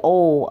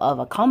CEO of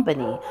a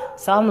company.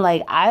 So I'm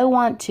like, I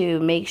want to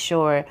make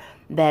sure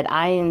that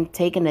I am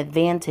taking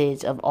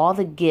advantage of all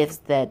the gifts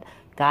that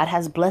God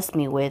has blessed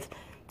me with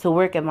to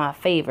work in my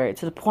favor.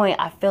 To the point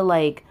I feel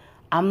like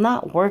I'm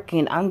not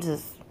working, I'm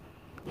just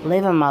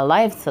living my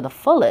life to the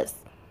fullest.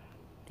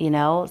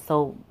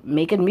 So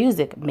making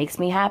music makes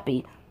me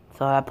happy.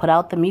 So I put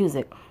out the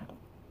music.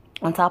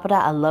 On top of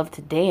that, I love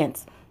to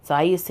dance. So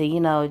I used to,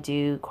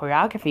 do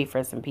choreography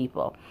for some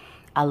people.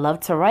 I love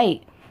to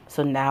write.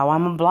 So now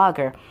I'm a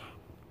blogger.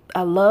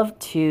 I love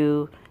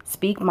to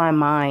speak my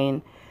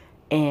mind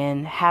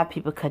and have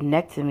people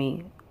connect to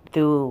me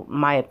through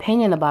my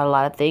opinion about a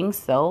lot of things.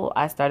 So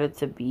I started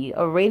to be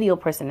a radio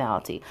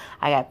personality.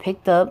 I got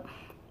picked up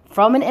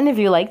from an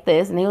interview like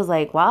this, and he was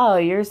like, wow,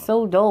 you're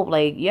so dope.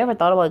 Like, you ever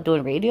thought about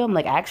doing radio? I'm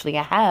like, actually,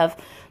 I have.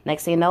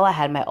 Next thing you know, I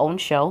had my own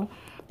show.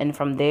 And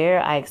from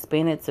there, I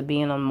expanded to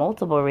being on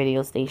multiple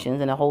radio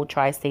stations in the whole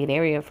tri-state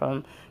area,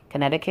 from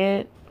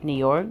Connecticut, New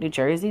York, New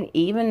Jersey,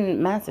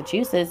 even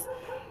Massachusetts,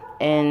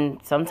 and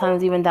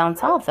sometimes even down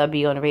south, I'd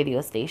be on radio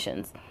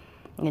stations,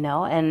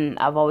 and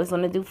I've always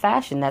wanted to do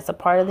fashion. That's a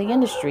part of the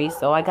industry,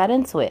 so I got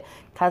into it.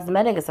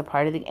 Cosmetic is a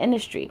part of the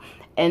industry.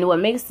 And what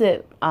makes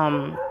it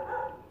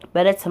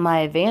better to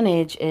my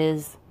advantage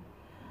is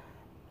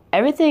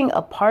everything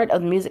a part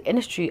of the music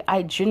industry,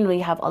 I genuinely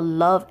have a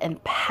love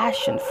and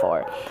passion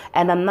for.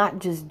 And I'm not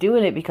just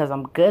doing it because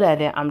I'm good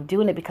at it. I'm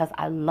doing it because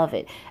I love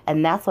it.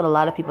 And that's what a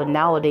lot of people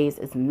nowadays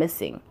is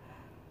missing.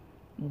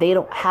 They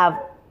don't have,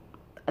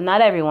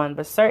 not everyone,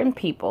 but certain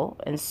people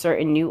and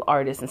certain new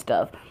artists and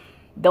stuff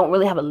don't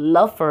really have a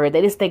love for it.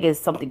 They just think it's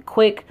something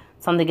quick,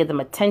 something to get them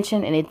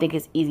attention, and they think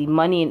it's easy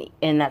money,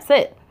 and that's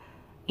it.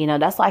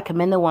 That's why I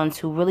commend the ones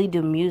who really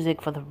do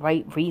music for the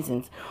right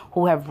reasons,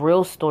 who have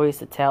real stories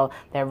to tell,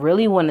 that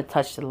really want to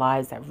touch the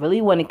lives, that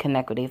really want to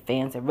connect with their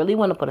fans, that really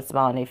want to put a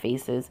smile on their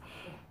faces.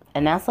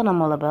 And that's what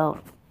I'm all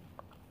about.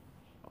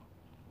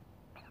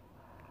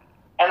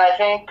 And I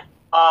think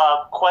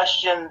a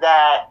question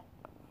that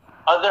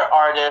other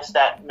artists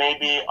that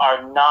maybe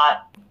are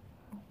not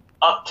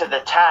up to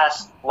the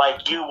task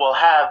like you will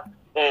have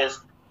is,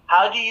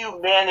 how do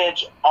you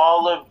manage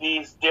all of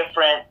these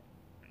different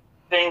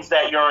things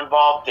that you're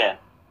involved in?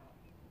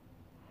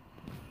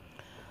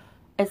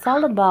 It's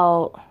all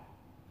about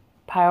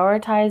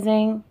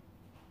prioritizing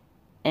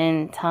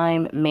and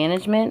time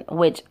management,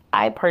 which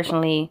I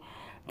personally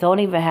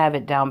don't even have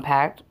it down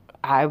packed.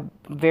 I'm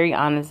very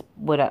honest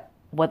with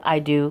what I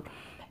do,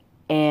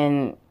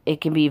 and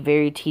it can be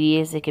very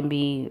tedious. It can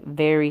be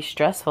very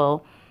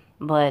stressful,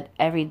 but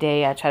every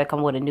day I try to come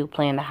up with a new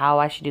plan to how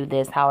I should do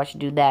this, how I should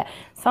do that.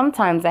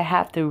 Sometimes I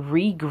have to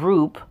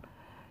regroup,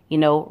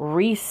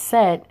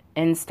 reset,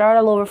 and start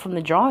all over from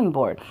the drawing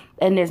board.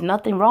 And there's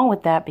nothing wrong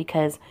with that,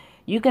 because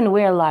you can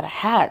wear a lot of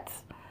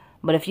hats,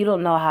 but if you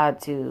don't know how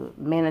to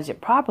manage it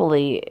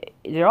properly,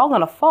 they're all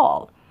going to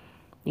fall,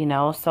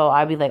 So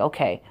I'd be like,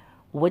 okay,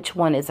 which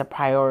one is a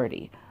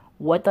priority?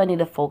 What do I need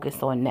to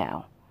focus on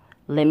now?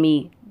 Let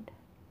me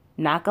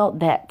knock out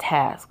that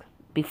task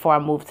before I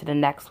move to the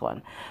next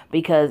one.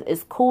 Because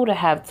it's cool to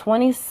have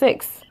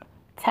 26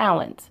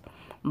 talents,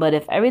 but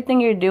if everything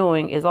you're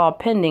doing is all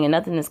pending and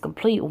nothing is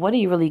complete, what are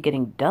you really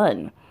getting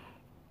done?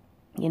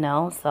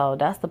 So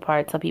that's the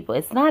part. I tell people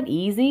it's not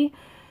easy,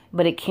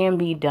 but it can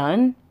be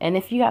done. And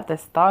if you have to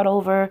start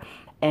over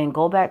and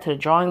go back to the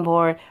drawing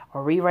board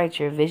or rewrite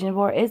your vision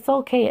board, it's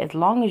okay, as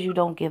long as you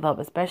don't give up,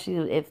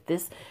 especially if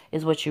this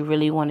is what you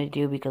really want to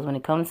do. Because when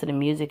it comes to the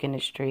music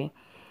industry,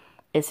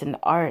 it's an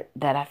art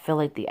that I feel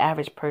like the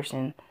average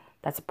person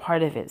that's a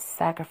part of it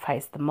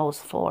sacrifice the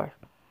most for.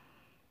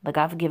 Like,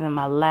 I've given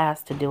my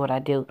last to do what I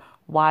do.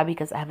 Why?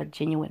 Because I have a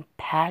genuine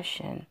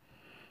passion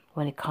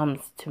when it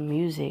comes to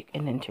music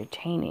and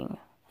entertaining.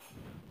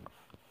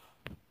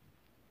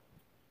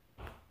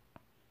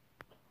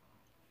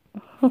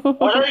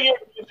 What are your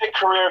music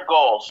career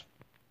goals?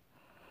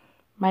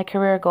 My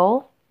career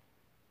goal?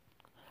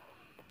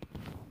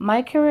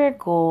 My career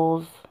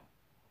goals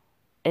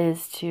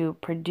is to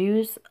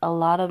produce a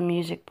lot of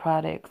music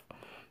products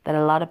that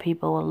a lot of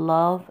people will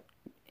love,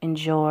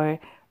 enjoy,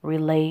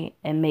 relate,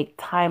 and make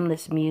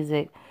timeless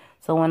music.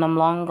 So when I'm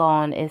long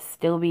gone, it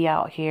still be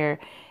out here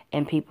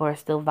and people are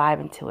still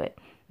vibing to it.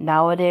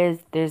 Nowadays,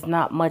 there's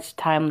not much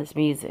timeless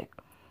music.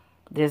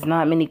 There's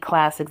not many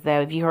classics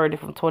that if you heard it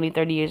from 20,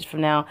 30 years from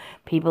now,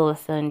 people will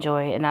still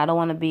enjoy it. And I don't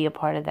want to be a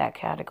part of that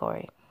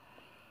category.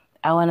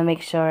 I want to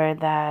make sure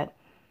that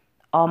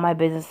all my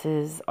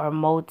businesses are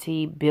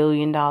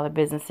multi-billion-dollar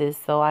businesses,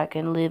 so I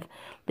can leave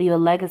a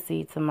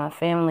legacy to my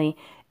family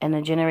and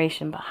the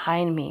generation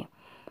behind me.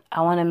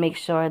 I want to make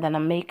sure that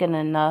I'm making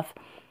enough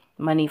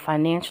money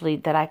financially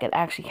that I could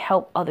actually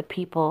help other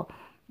people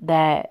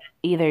that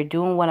either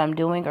doing what I'm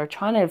doing or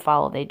trying to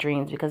follow their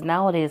dreams. Because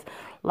nowadays,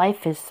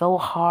 life is so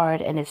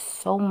hard and it's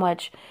so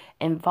much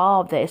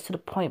involved that it's to the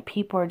point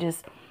people are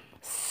just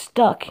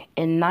stuck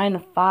in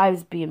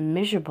 9-to-5s being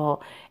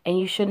miserable, and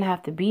you shouldn't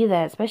have to be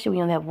that, especially when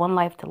you only have one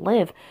life to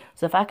live.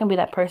 So if I can be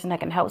that person that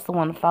can help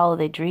someone follow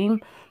their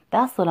dream,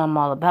 that's what I'm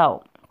all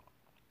about.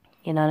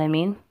 You know what I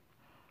mean?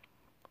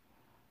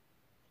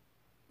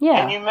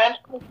 Yeah. And you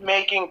mentioned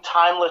making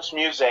timeless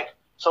music.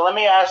 So let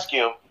me ask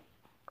you,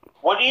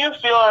 what do you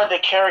feel are the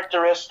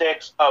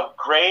characteristics of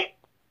great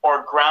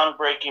or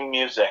groundbreaking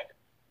music?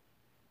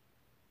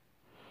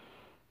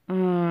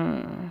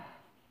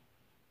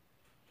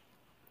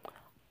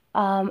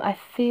 I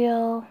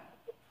feel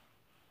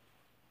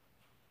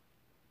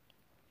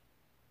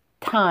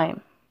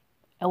time.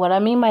 And what I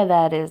mean by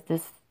that is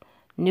this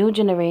new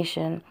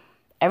generation,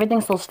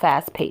 everything's so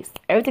fast-paced.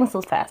 Everything's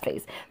so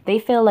fast-paced. They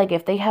feel like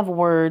if they have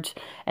words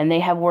and they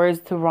have words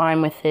to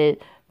rhyme with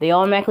it, they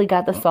automatically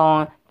got the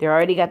song. They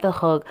already got the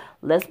hook.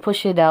 Let's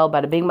push it out.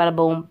 Bada bing, bada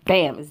boom.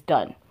 Bam, it's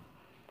done.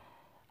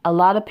 A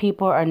lot of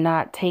people are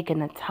not taking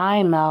the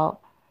time out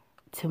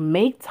to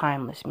make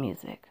timeless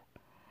music,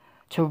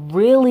 to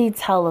really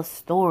tell a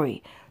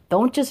story.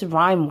 Don't just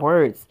rhyme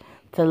words,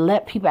 to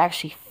let people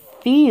actually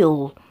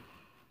feel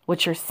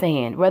what you're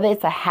saying. Whether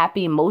it's a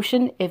happy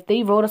emotion, if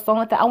they wrote a song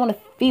like that, I want to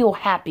feel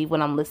happy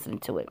when I'm listening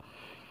to it.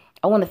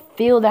 I want to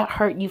feel that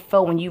hurt you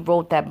felt when you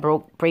wrote that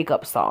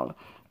breakup song.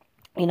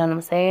 You know what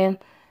I'm saying?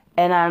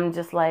 And I'm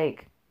just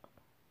like,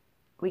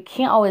 we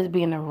can't always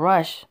be in a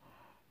rush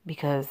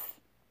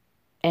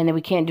and then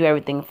we can't do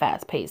everything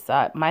fast paced.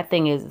 So my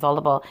thing is, it's all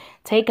about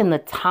taking the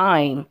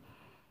time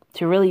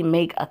to really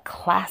make a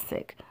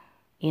classic.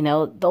 You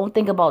know, don't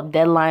think about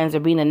deadlines or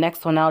being the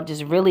next one out.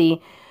 Just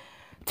really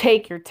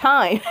take your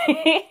time,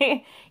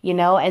 you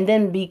know, and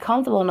then be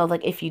comfortable enough,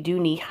 like, if you do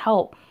need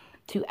help,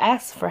 to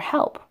ask for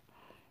help,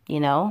 you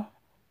know.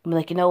 Be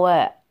like, you know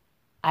what?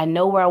 I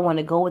know where I want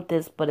to go with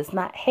this, but it's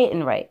not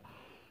hitting right.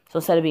 So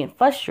instead of being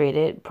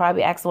frustrated,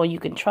 probably ask someone you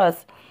can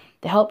trust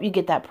to help you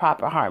get that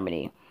proper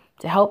harmony,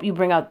 to help you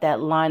bring out that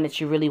line that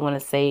you really want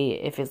to say,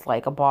 if it's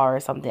like a bar or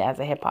something, as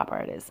a hip hop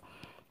artist.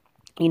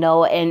 You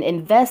know, and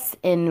invest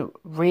in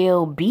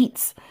real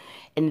beats.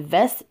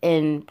 Invest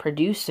in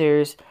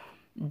producers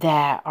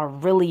that are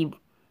really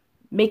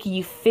making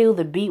you feel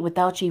the beat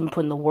without you even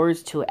putting the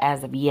words to it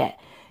as of yet.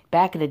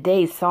 Back in the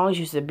day, songs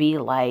used to be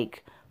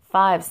like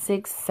 5,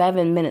 6,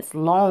 7 minutes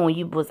long when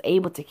you was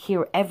able to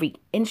hear every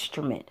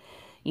instrument.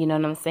 You know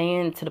what I'm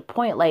saying? To the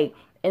point, like,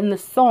 in the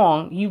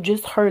song, you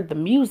just heard the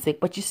music,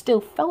 but you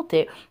still felt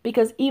it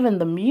because even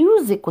the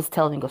music was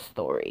telling a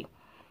story.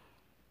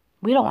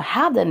 We don't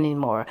have that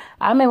anymore.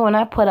 I remember when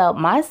I put out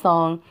my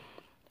song,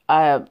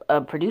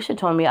 a producer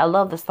told me, I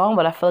love the song,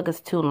 but I feel like it's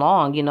too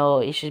long. You know,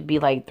 it should be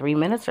like 3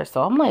 minutes or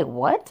so. I'm like,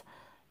 what?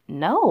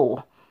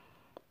 No.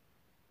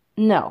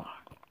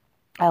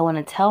 I want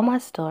to tell my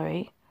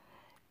story,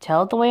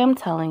 tell it the way I'm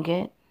telling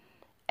it,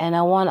 and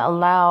I want to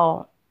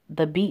allow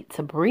the beat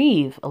to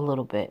breathe a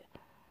little bit.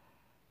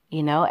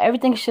 You know,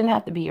 everything shouldn't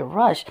have to be a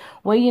rush.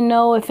 Well, you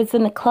know, if it's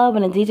in the club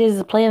and the DJs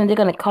is playing and they're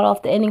going to cut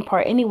off the ending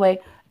part anyway,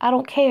 I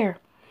don't care.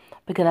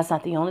 Because that's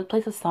not the only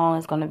place a song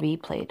is going to be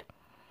played.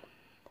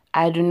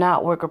 I do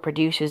not work with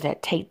producers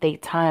that take their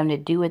time to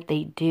do what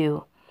they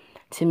do,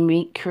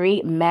 to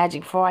create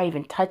magic before I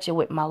even touch it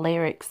with my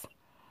lyrics.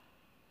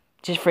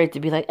 Just for it to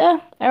be like, all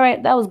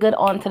right, that was good,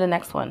 on to the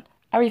next one.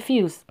 I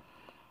refuse.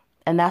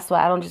 And that's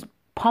why I don't just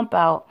pump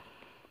out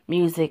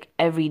music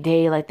every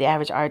day like the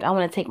average artist. I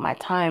want to take my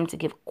time to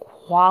give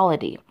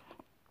quality.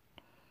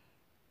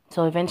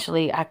 So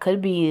eventually I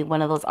could be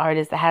one of those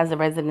artists that has a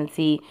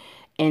residency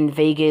in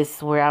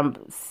Vegas where I'm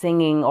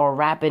singing or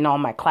rapping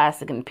on my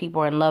classic and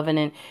people are loving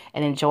it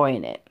and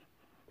enjoying it.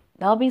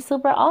 That'll be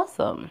super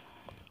awesome.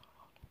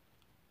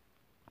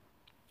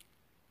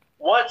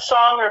 What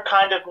song or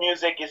kind of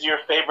music is your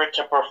favorite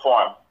to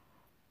perform?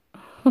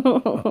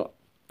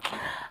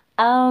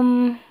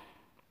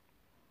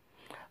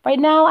 Right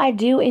now I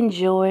do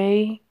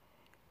enjoy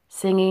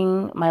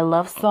singing my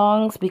love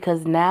songs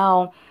because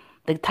now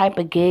the type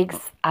of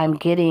gigs I'm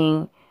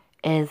getting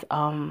is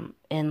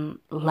in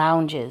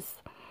lounges.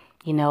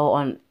 You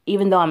know,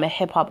 even though I'm a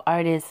hip hop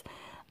artist,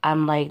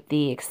 I'm like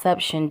the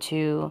exception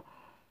to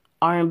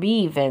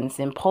R&B events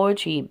and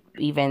poetry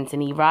events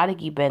and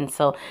erotic events.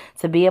 So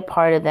to be a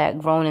part of that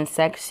grown and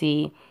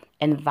sexy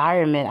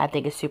environment, I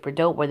think is super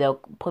dope, where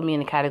they'll put me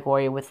in a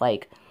category with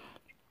like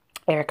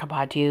Erykah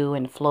Badu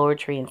and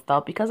Floetry and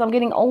stuff because I'm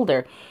getting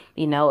older.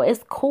 You know,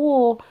 it's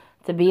cool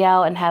to be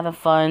out and having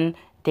fun,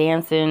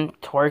 dancing,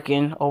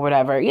 twerking, or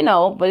whatever, you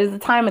know, but there's a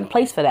time and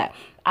place for that.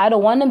 I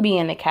don't want to be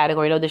in the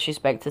category, no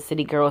disrespect to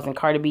City Girls and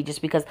Cardi B,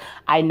 just because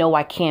I know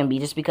I can be.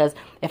 Just because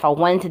if I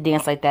wanted to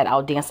dance like that,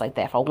 I'll dance like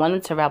that. If I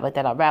wanted to rap like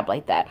that, I'll rap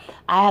like that.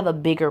 I have a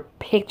bigger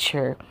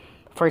picture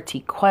for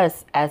T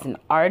Quest as an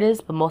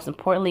artist, but most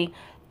importantly,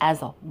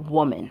 as a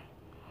woman.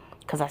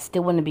 Because I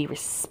still want to be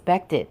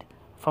respected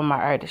for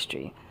my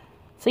artistry.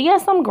 So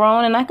yes, I'm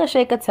grown and I can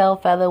shake a tail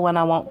feather when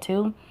I want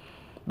to.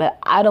 But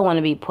I don't want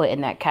to be put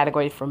in that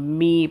category for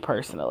me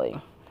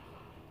personally.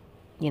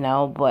 You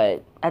know,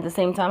 but at the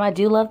same time, I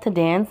do love to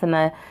dance and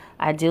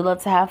I do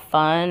love to have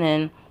fun.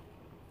 And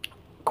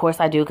of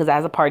course I do, because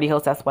as a party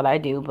host, that's what I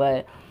do.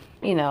 But,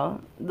 you know,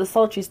 the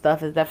sultry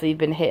stuff has definitely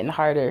been hitting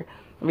harder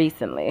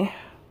recently.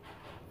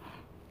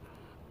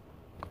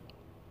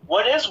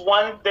 What is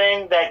one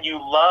thing that you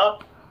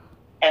love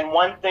and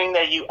one thing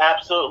that you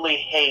absolutely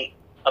hate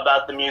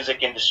about the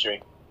music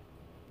industry?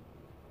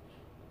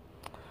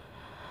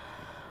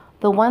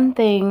 The one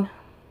thing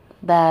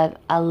that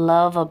I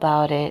love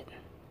about it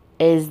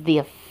is the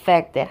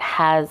effect it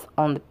has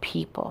on the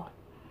people.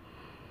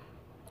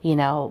 You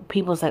know,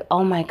 people say,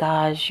 oh my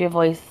gosh, your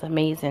voice is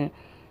amazing.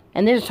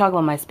 And they're just talking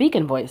about my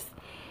speaking voice.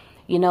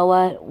 You know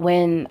what?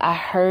 When I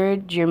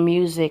heard your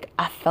music,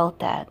 I felt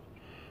that.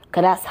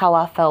 Because that's how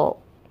I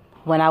felt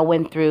when I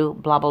went through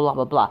blah, blah, blah,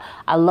 blah, blah.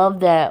 I love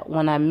that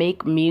when I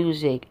make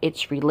music,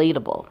 it's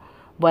relatable.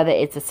 Whether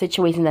it's a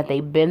situation that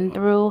they've been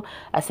through,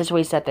 a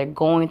situation that they're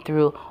going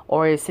through,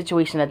 or a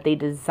situation that they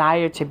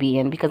desire to be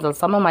in. Because on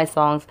some of my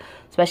songs,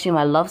 especially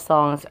my love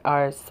songs,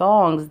 are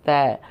songs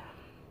that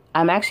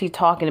I'm actually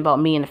talking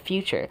about me in the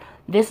future.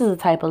 This is the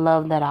type of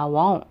love that I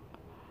want.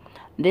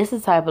 This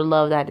is the type of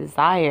love that I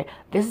desire.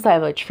 This is the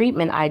type of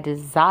treatment I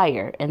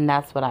desire. And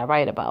that's what I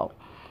write about.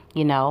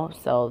 You know,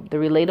 so the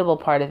relatable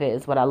part of it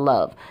is what I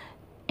love.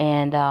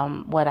 And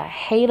what I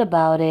hate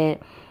about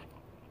it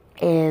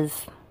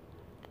is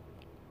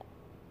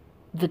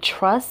the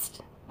trust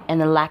and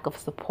the lack of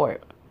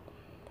support.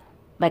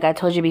 Like I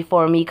told you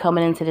before, me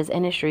coming into this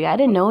industry, I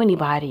didn't know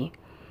anybody.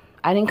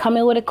 I didn't come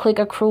in with a clique,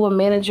 a crew, a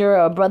manager,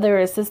 a brother,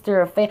 a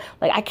sister, a fan.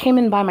 Like, I came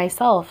in by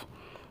myself.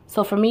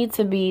 So for me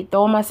to be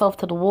throwing myself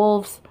to the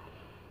wolves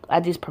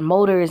at these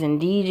promoters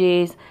and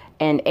DJs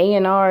and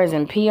A&Rs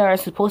and PRs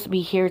supposed to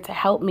be here to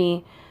help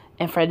me,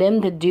 and for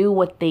them to do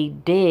what they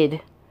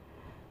did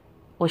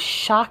was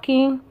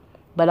shocking,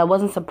 but I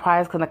wasn't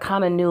surprised because I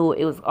kind of knew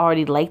it was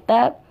already like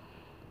that.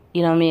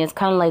 You know what I mean? It's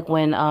kind of like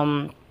when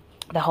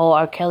the whole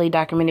R. Kelly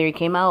documentary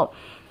came out.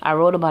 I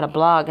wrote about a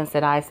blog and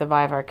said, I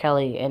survived R.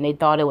 Kelly, and they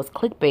thought it was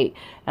clickbait.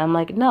 And I'm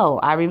like, no,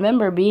 I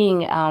remember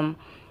being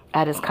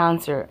at his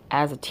concert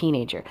as a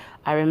teenager.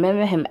 I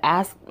remember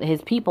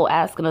his people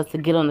asking us to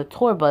get on the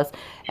tour bus,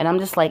 and I'm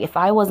just like, if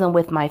I wasn't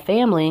with my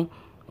family,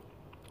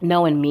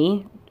 knowing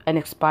me, an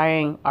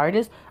aspiring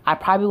artist, I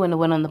probably wouldn't have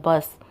went on the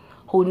bus.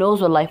 Who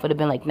knows what life would have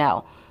been like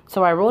now.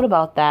 So I wrote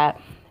about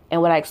that,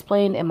 and what I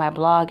explained in my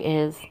blog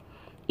is,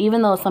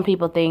 even though some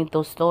people think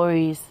those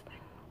stories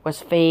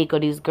was fake or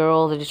these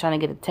girls are just trying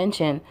to get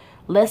attention,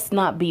 let's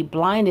not be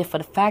blinded for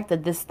the fact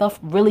that this stuff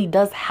really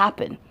does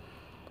happen.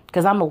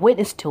 Because I'm a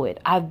witness to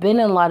it. I've been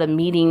in a lot of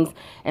meetings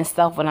and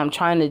stuff when I'm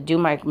trying to do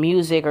my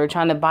music or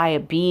trying to buy a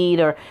beat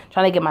or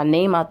trying to get my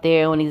name out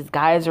there, when these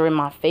guys are in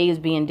my face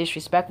being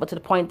disrespectful to the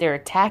point they're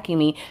attacking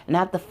me, and I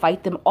have to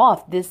fight them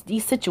off.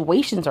 These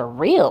situations are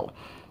real.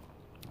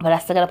 But I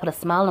still got to put a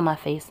smile on my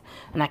face,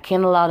 and I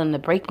can't allow them to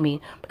break me,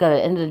 because at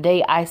the end of the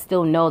day, I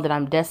still know that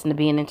I'm destined to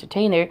be an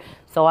entertainer,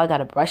 so I got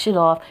to brush it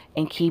off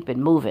and keep it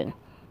moving.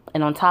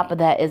 And on top of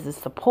that is the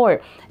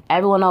support.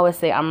 Everyone always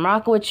say, I'm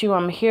rocking with you,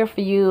 I'm here for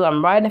you,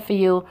 I'm riding for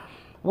you.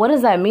 What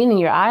does that mean in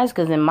your eyes?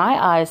 Because in my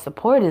eyes,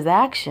 support is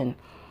action.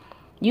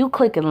 You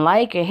click and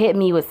like or hit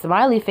me with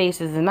smiley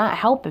faces is not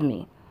helping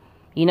me.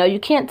 You know, you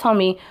can't tell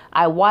me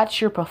I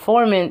watch your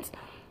performance,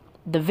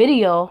 the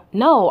video.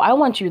 No, I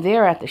want you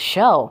there at the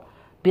show.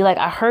 Be like,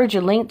 I heard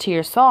your link to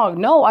your song.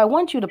 No, I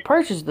want you to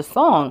purchase the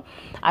song.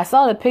 I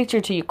saw the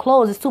picture to your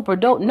clothes. It's super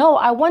dope. No,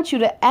 I want you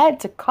to add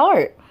to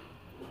cart.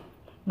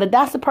 But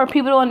that's the part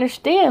people don't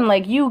understand.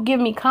 Like, you give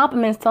me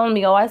compliments telling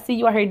me, oh, I see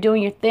you out here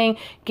doing your thing,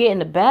 get in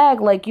the bag.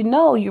 Like, you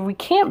know, we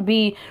can't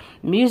be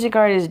music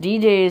artists,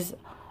 DJs,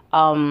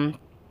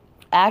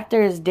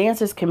 actors,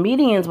 dancers,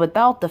 comedians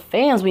without the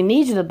fans. We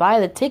need you to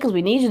buy the tickets.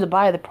 We need you to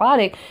buy the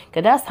product,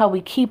 because that's how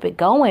we keep it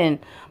going.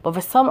 But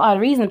for some odd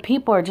reason,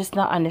 people are just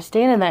not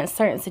understanding that in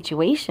certain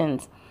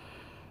situations.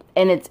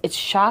 And it's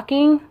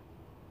shocking.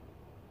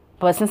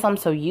 But since I'm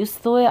so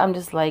used to it, I'm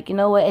just like, you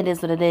know what? It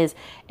is what it is.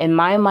 In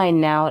my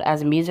mind now,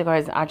 as a music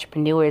artist and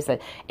entrepreneur, is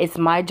that it's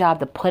my job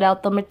to put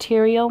out the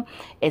material.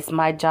 It's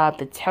my job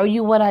to tell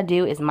you what I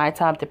do. It's my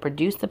job to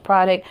produce the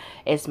product.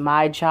 It's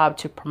my job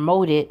to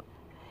promote it.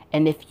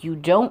 And if you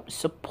don't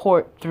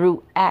support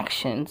through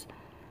actions,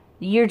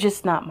 you're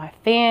just not my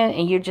fan,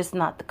 and you're just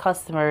not the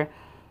customer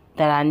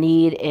that I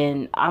need.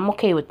 And I'm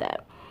okay with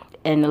that.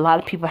 And a lot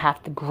of people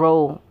have to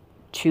grow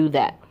to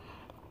that.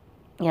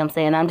 You know what I'm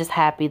saying? I'm just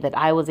happy that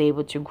I was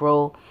able to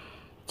grow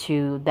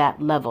to that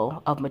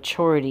level of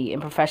maturity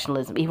and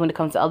professionalism, even when it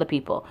comes to other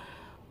people.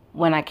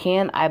 When I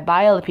can, I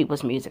buy other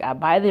people's music. I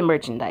buy their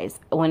merchandise.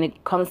 When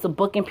it comes to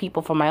booking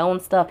people for my own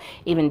stuff,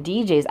 even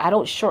DJs, I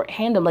don't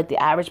shorthand them like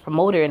the average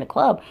promoter in a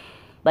club.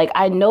 Like,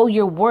 I know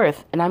your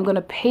worth, and I'm going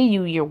to pay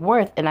you your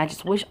worth, and I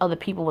just wish other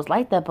people was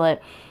like that, but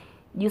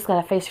you just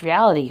got to face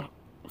reality.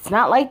 It's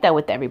not like that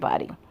with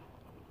everybody.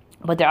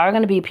 But there are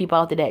going to be people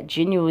out there that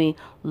genuinely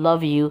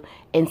love you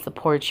and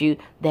support you,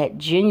 that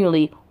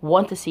genuinely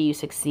want to see you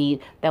succeed,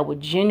 that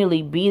would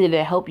genuinely be there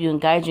to help you and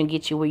guide you and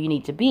get you where you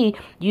need to be.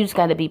 You just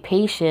got to be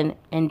patient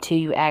until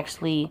you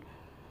actually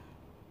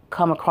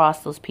come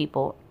across those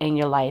people in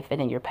your life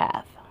and in your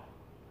path.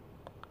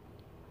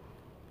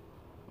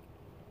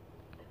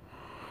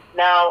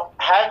 Now,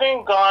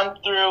 having gone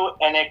through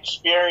and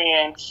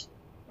experienced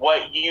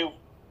what you've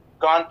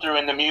gone through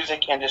in the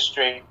music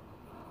industry,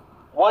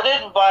 what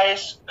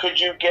advice could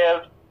you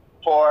give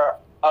for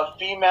a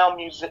female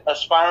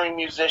aspiring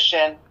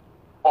musician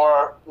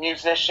or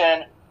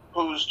musician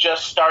who's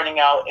just starting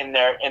out in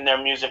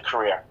their music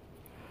career?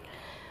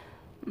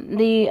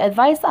 The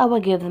advice I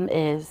would give them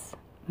is,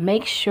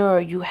 make sure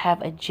you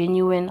have a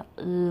genuine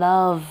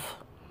love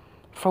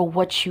for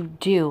what you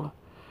do,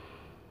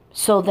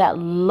 so that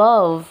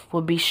love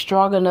will be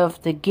strong enough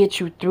to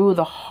get you through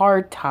the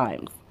hard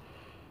times.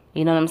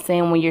 You know what I'm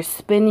saying? When you're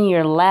spending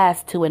your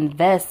last to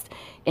invest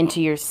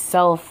into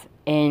yourself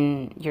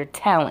and your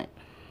talent.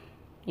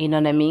 You know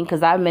what I mean?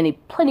 Because I've been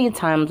plenty of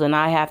times when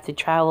I have to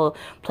travel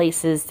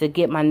places to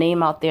get my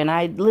name out there, and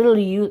I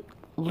literally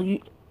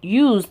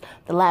used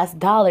the last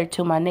dollar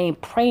to my name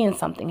praying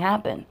something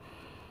happened,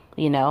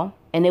 you know?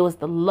 And it was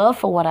the love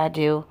for what I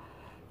do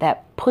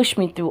that pushed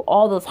me through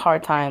all those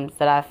hard times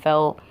that I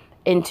fell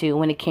into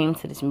when it came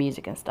to this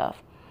music and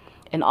stuff.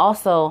 And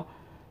also,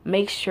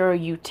 make sure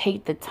you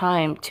take the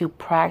time to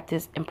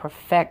practice and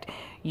perfect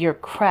your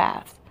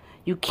craft.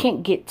 You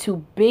can't get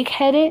too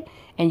big-headed,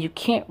 and you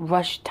can't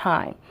rush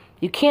time.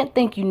 You can't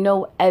think you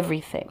know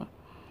everything,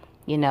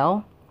 you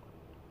know?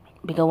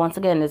 Because once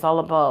again, it's all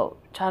about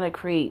trying to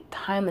create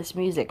timeless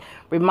music.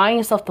 Remind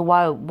yourself to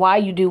why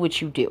you do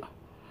what you do.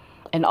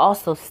 And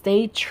also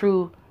stay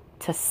true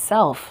to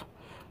self.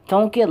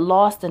 Don't get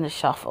lost in the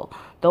shuffle.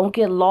 Don't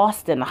get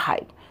lost in the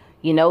hype.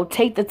 You know,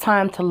 take the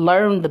time to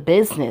learn the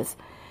business.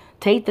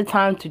 Take the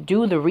time to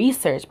do the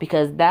research,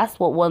 because that's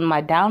what was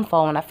my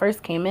downfall when I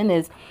first came in.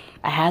 Is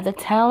I had the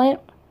talent,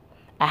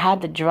 I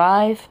had the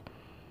drive,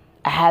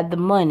 I had the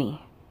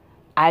money.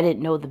 I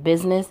didn't know the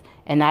business,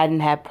 and I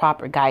didn't have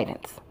proper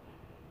guidance.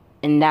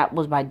 And that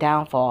was my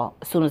downfall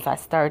as soon as I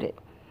started.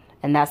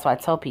 And that's why I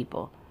tell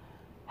people,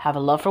 have a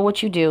love for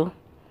what you do,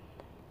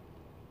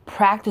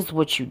 practice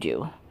what you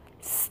do,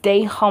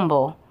 stay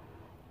humble,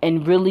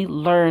 and really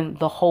learn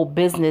the whole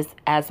business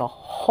as a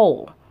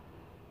whole.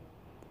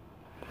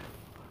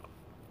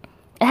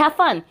 And have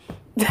fun.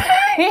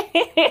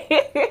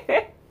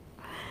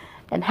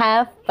 And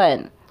have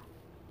fun.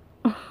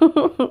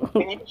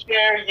 Can you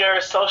share your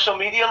social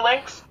media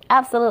links?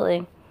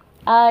 Absolutely.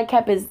 I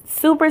kept it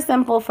super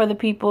simple for the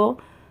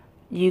people.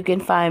 You can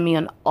find me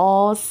on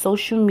all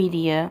social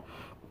media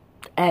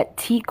at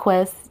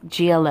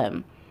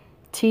TQuestGLM.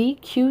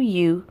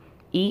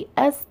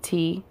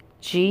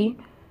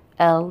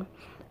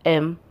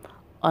 TQUESTGLM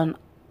on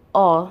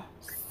all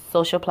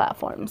social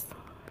platforms.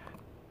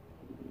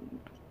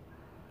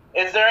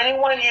 Is there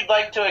anyone you'd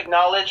like to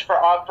acknowledge for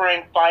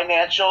offering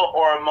financial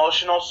or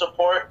emotional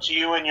support to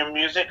you in your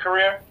music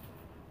career?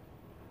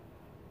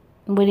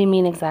 What do you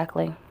mean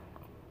exactly?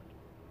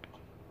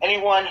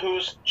 Anyone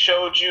who's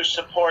showed you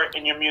support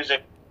in your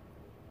music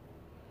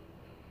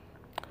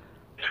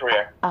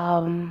career?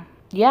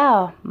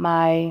 Yeah,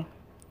 my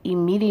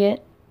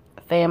immediate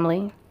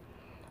family,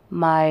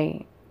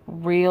 my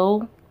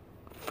real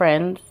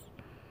friends,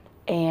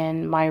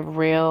 and my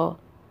real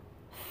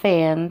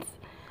fans,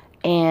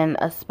 and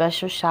a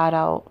special shout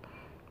out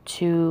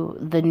to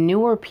the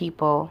newer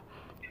people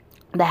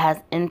that has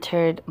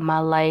entered my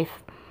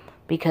life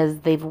because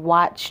they've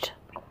watched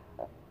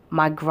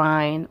my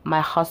grind,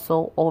 my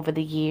hustle over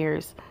the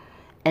years,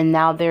 and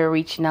now they're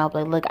reaching out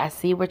like, look, I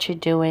see what you're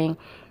doing,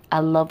 I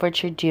love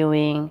what you're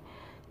doing,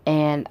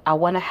 and I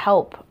want to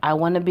help, I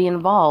want to be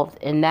involved,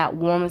 and that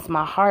warms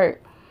my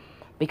heart,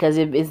 because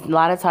it's a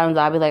lot of times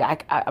I'll be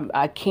like,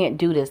 I can't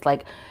do this,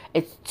 like,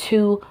 it's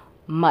too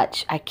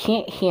much, I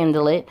can't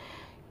handle it,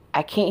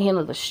 I can't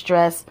handle the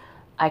stress,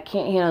 I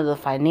can't handle the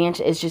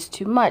financial, it's just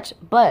too much.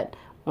 But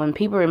when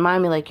people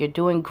remind me like, you're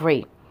doing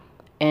great,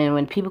 and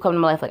when people come to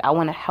my life like, I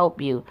want to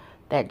help you,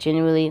 that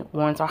genuinely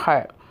warms our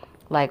heart.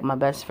 Like my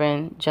best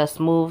friend, Just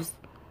Moves,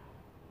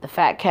 the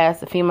Fat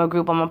Cast, the female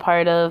group I'm a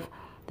part of,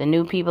 the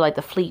new people like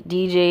the Fleet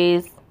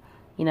DJs,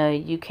 you know,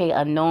 UK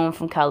Unknown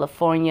from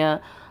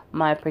California,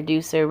 my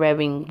producer,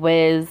 Rebbing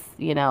Wiz,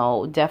 you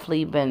know,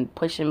 definitely been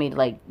pushing me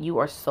like, you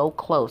are so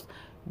close.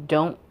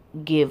 Don't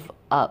give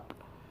up,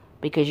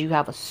 because you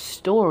have a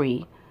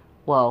story,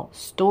 well,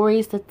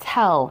 stories to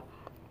tell,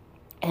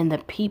 and the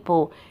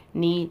people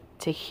need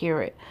to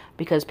hear it.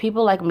 Because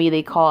people like me,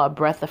 they call a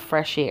breath of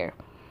fresh air.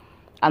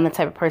 I'm the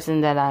type of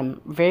person that I'm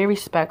very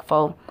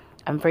respectful,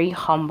 I'm very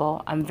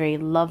humble, I'm very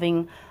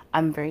loving,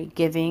 I'm very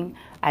giving.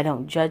 I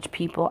don't judge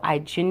people. I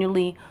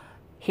genuinely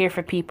here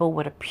for people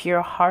with a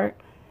pure heart.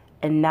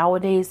 And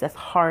nowadays, that's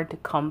hard to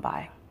come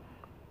by.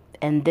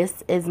 And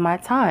this is my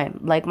time.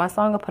 Like my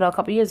song I put out a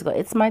couple years ago,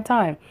 it's my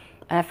time.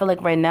 And I feel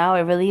like right now,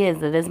 it really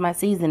is. It is my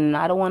season, and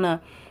I don't want to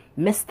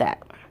miss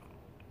that.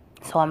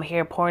 So I'm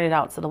here pouring it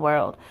out to the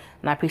world.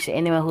 And I appreciate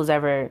anyone who's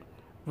ever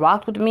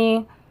rock with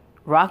me,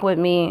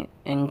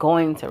 and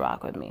going to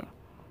rock with me.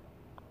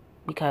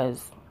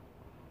 Because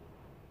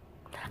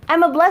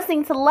I'm a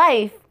blessing to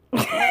life.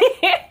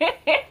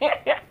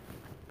 I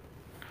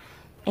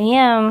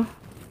am.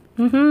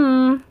 Is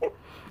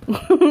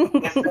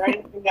there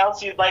anything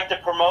else you'd like to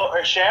promote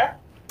or share?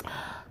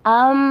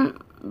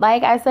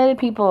 Like I said to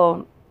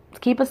people,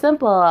 keep it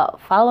simple.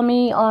 Follow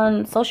me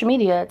on social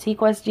media,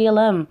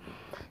 TQuestGLM.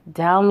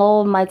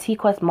 Download my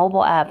TQuest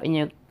mobile app in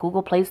your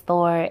Google Play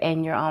Store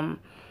and your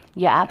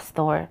App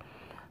Store.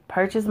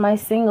 Purchase my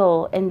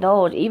single,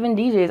 Indulge. Even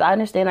DJs, I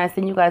understand I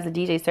send you guys the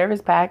DJ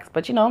service packs,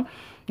 but you know,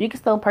 you can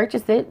still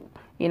purchase it,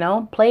 you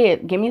know, play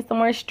it, give me some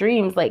more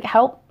streams, like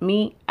help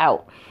me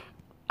out.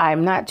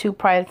 I'm not too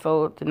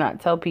prideful to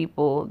not tell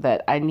people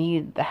that I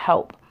need the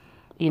help,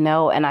 you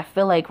know, and I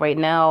feel like right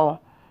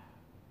now,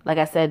 like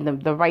I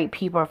said, the right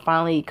people are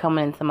finally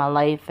coming into my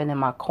life and in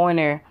my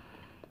corner,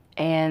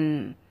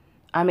 and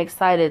I'm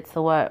excited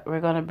to what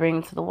we're going to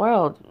bring to the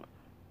world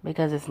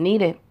because it's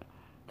needed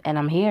and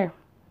I'm here.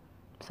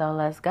 So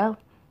let's go.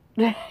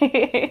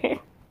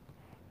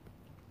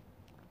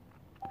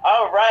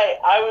 All right.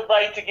 I would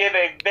like to give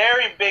a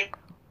very big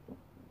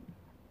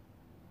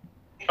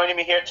joining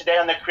me here today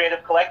on the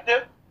Creative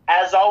Collective.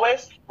 As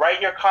always,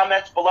 write your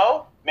comments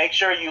below. Make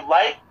sure you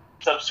like,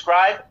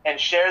 subscribe, and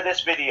share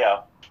this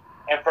video.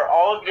 And for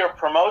all of your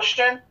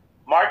promotion,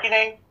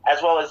 marketing,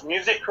 as well as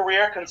music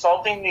career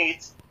consulting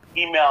needs,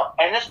 email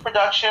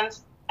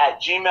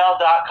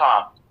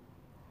ennisproductions@gmail.com.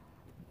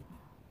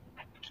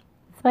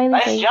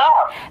 Nice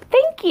job.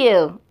 Thank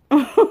you.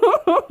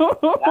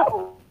 That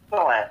was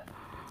excellent.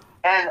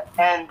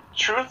 And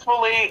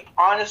truthfully,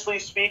 honestly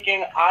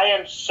speaking, I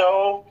am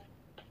so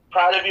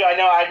proud of you.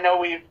 I know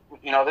we've,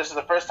 this is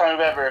the first time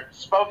we've ever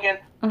spoken,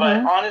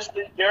 but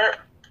honestly,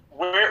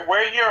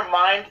 where your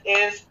mind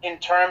is in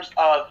terms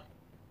of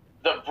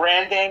the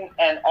branding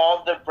and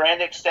all the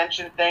brand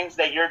extension things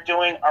that you're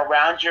doing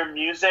around your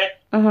music,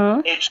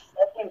 it's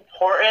so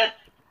important.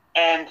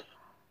 And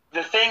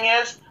the thing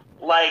is,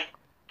 like,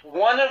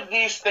 one of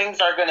these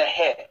things are going to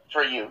hit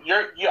for you.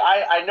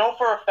 I know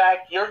for a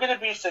fact you're going to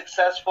be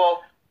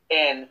successful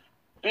in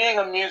being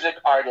a music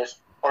artist,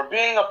 or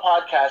being a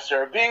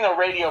podcaster, or being a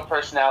radio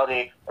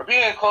personality, or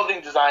being a clothing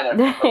designer,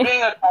 or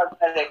being a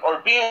cosmetic, or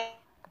being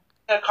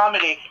a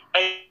comedy,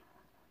 and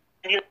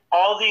you have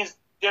all these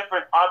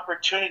different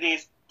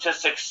opportunities to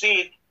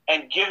succeed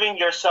and giving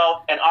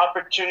yourself an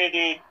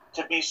opportunity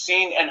to be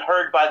seen and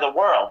heard by the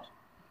world.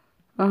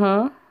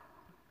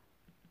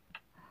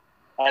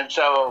 And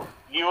so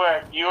you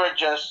are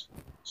just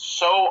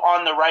so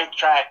on the right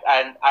track.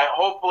 And I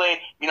hopefully,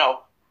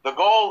 the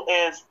goal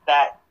is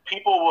that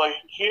people will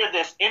hear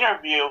this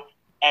interview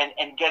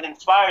and get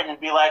inspired and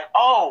be like,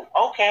 oh,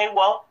 okay,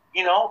 well,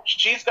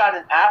 she's got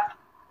an app.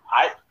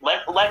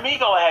 Let me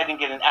go ahead and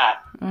get an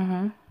app.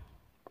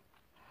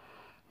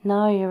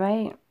 No, you're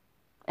right.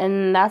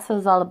 And that's what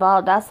it's all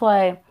about. That's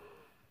why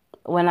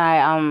when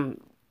I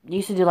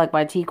used to do like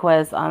my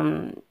T-Quest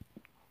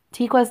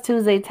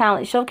Tuesday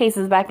talent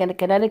showcases back in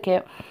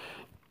Connecticut,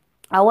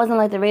 I wasn't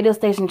like the radio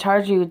station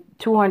charge you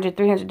 $200,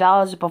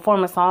 $300 to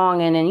perform a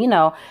song and then,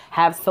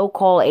 have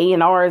so-called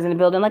A&Rs in the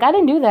building. Like, I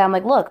didn't do that. I'm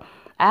like, look,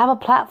 I have a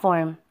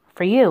platform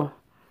for you.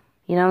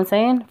 You know what I'm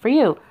saying? For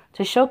you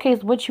to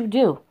showcase what you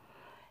do.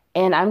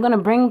 And I'm going to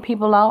bring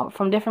people out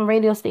from different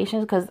radio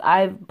stations because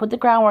I've put the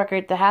groundwork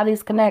to have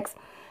these connects.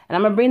 And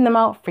I'm going to bring them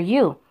out for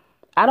you.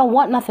 I don't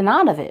want nothing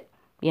out of it,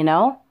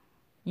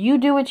 You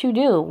do what you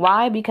do.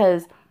 Why?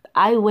 Because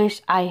I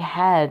wish I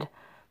had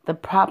the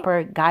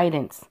proper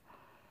guidance.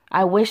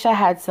 I wish I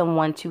had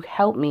someone to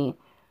help me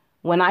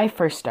when I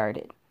first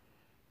started.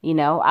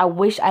 I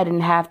wish I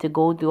didn't have to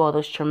go through all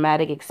those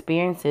traumatic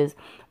experiences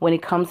when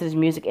it comes to this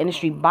music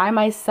industry by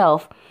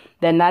myself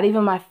that not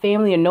even my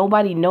family or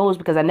nobody knows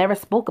because I never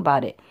spoke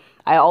about it.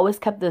 I always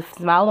kept the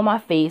smile on my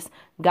face,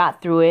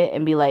 got through it,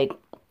 and be like,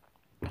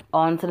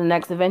 on to the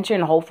next adventure,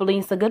 and hopefully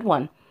it's a good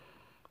one.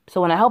 So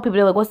when I help people,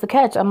 they're like, what's the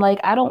catch? I'm like,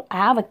 I don't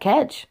have a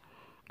catch.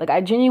 Like,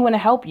 I genuinely want to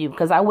help you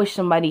because I wish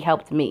somebody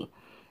helped me.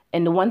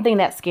 And the one thing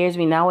that scares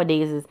me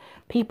nowadays is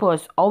people are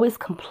always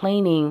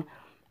complaining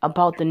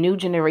about the new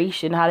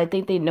generation, how they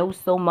think they know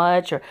so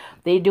much or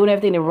they're doing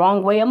everything the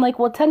wrong way. I'm like,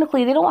 well,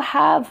 technically, they don't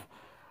have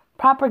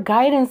proper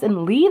guidance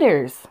and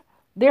leaders.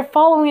 They're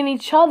following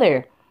each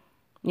other.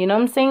 You know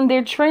what I'm saying?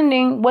 They're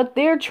trending what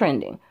they're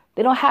trending.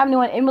 They don't have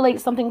anyone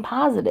emulate something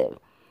positive.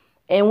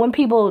 And when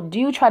people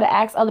do try to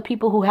ask other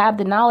people who have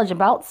the knowledge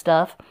about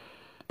stuff,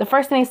 the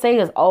first thing they say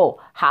is, oh,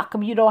 how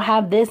come you don't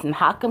have this and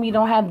how come you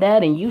don't have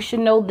that and you should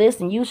know this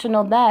and you should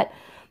know that.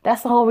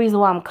 That's the whole reason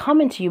why I'm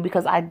coming to you,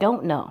 because I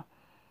don't know.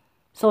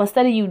 So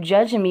instead of you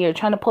judging me or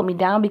trying to put me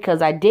down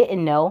because I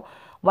didn't know,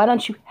 why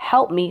don't you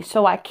help me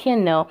so I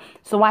can know,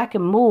 so I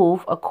can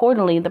move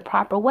accordingly the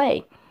proper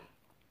way?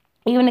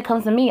 Even when it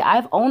comes to me,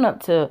 I've owned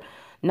up to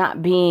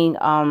not being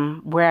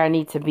where I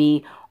need to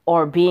be,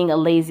 or being a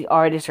lazy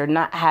artist, or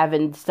not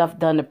having stuff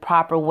done the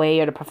proper way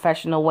or the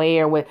professional way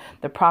or with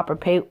the proper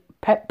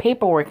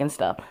paperwork and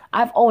stuff.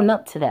 I've owned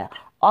up to that.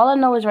 All I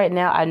know is right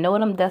now, I know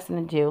what I'm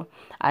destined to do.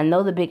 I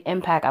know the big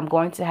impact I'm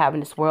going to have in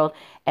this world,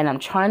 and I'm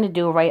trying to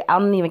do it right. I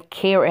don't even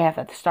care if I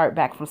have to start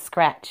back from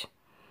scratch.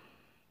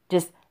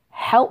 Just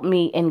help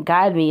me and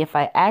guide me. If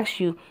I ask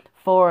you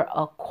for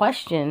a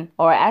question,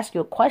 or I ask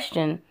you a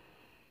question,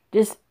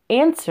 just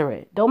answer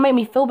it. Don't make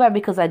me feel bad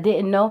because I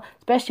didn't know,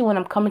 especially when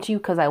I'm coming to you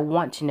because I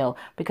want to know,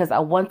 because I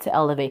want to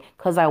elevate,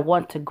 because I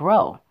want to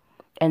grow.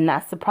 And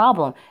that's the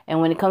problem.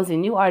 And when it comes to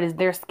new artists,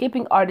 they're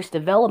skipping artist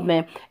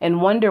development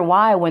and wonder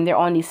why when they're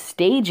on these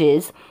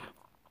stages,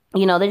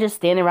 they're just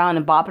standing around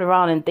and bopping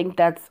around and think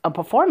that's a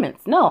performance.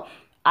 No,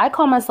 I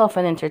call myself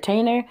an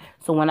entertainer.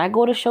 So when I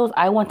go to shows,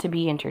 I want to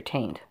be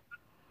entertained.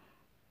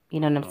 You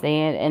know what I'm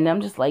saying? And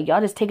I'm just like,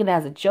 y'all just take it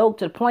as a joke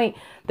to the point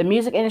the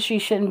music industry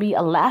shouldn't be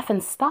a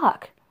laughing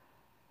stock.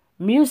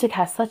 Music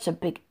has such a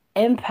big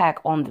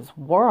impact on this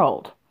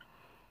world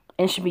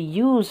and should be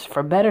used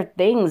for better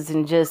things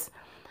than just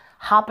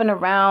hopping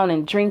around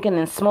and drinking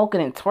and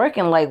smoking and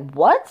twerking. Like,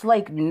 what?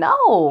 Like,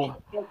 no.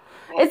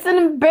 It's an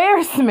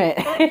embarrassment.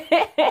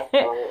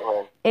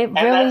 It and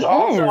really that's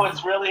also, is.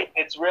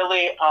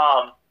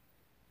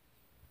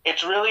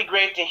 it's really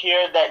great to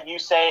hear that you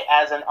say,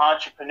 as an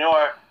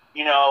entrepreneur,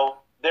 you know,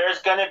 there's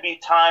going to be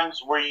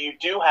times where you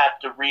do have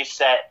to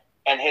reset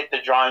and hit the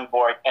drawing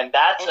board. And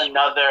that's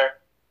another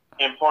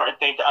important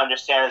thing to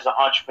understand as an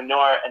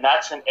entrepreneur. And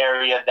that's an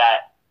area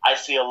that I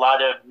see a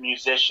lot of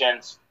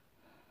musicians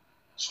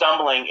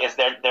stumbling, is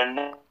that they're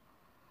not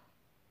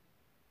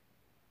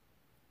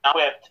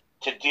equipped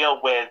to deal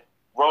with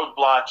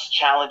roadblocks,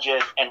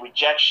 challenges, and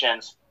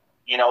rejections.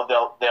 You know,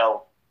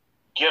 they'll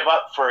give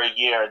up for a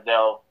year.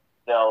 They'll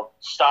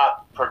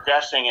stop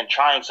progressing and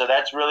trying. So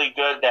that's really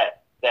good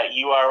that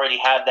you already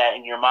have that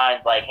in your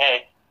mind. Like,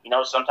 hey, you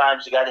know,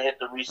 sometimes you got to hit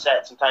the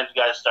reset. Sometimes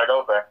you got to start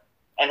over.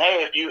 And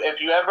hey,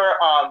 if you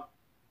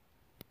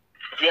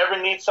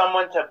ever need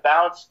someone to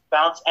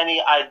bounce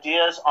any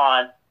ideas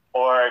on,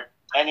 or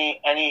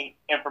any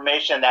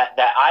information that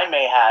I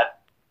may have,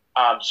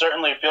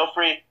 certainly feel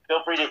free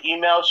to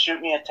email,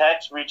 shoot me a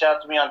text, reach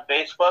out to me on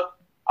Facebook.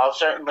 I'll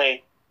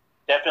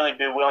definitely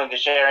be willing to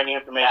share any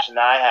information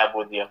that I have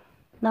with you.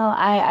 No,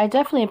 I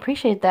definitely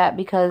appreciate that,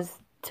 because,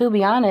 to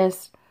be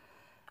honest,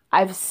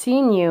 I've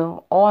seen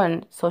you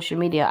on social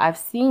media. I've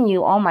seen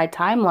you on my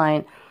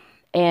timeline,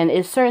 and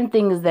it's certain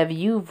things that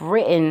you've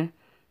written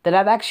that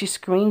I've actually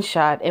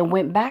screenshot and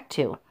went back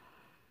to.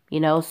 You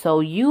know,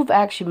 so you've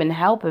actually been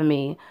helping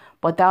me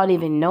without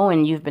even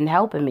knowing you've been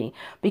helping me,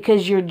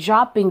 because you're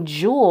dropping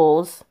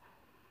jewels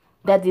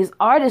that these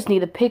artists need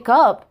to pick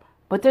up,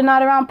 but they're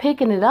not around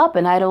picking it up,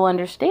 and I don't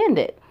understand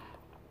it.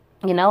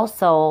 You know,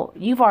 so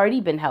you've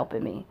already been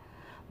helping me.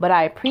 But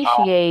I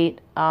appreciate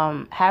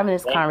having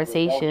this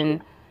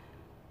conversation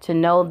to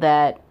know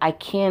that I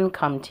can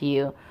come to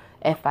you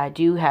if I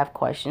do have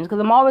questions, because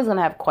I'm always going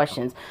to have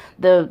questions.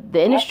 The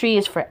industry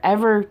is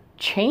forever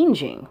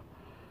changing.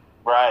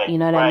 Right. You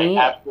know what I mean?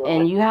 Absolutely.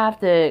 And you have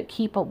to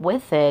keep up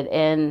with it.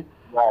 And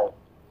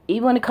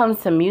even when it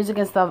comes to music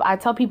and stuff, I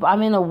tell people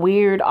I'm in a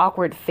weird,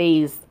 awkward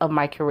phase of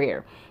my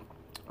career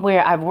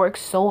where I've worked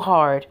so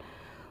hard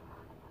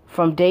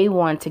from day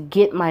one to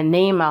get my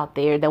name out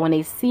there that when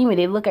they see me,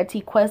 they look at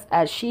T Quest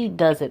as she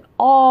does it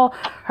all.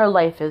 Her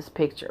life is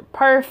picture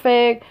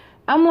perfect.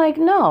 I'm like,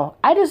 no,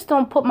 I just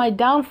don't put my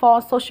downfall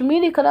on social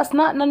media, because that's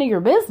not none of your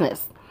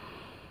business.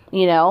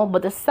 You know,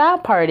 but the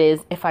sad part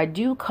is, if I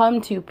do come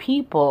to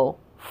people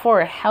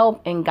for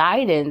help and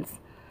guidance,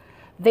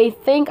 they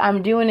think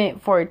I'm doing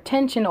it for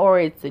attention or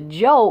it's a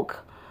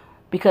joke,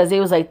 because they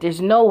was like,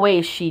 there's no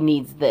way she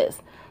needs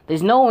this.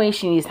 There's no way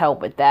she needs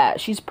help with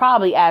that. She's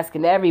probably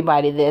asking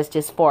everybody this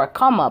just for a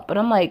come up. But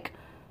I'm like,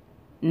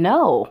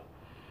 no,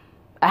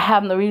 I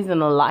have no reason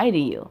to lie to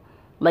you.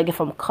 Like, if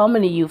I'm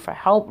coming to you for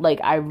help, like,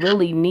 I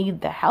really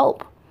need the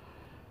help.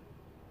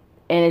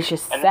 And it's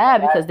just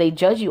sad because they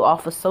judge you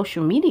off of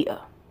social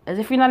media as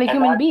if you're not a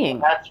human being.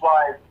 That's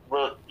why,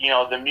 you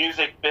know, the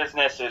music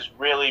business is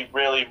really,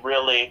 really,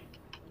 really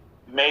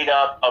made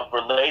up of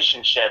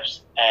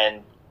relationships,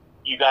 and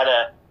you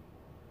gotta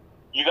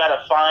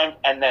find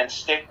and then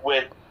stick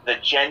with the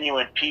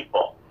genuine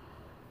people.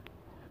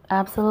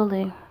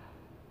 Absolutely.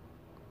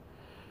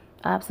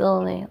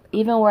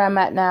 Even where I'm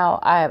at now,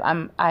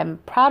 I'm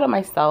proud of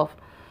myself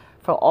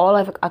for all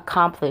I've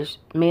accomplished,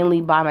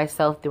 mainly by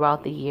myself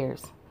throughout the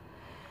years.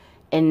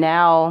 And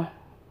now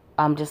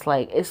I'm just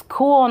like, it's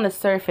cool on the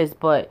surface,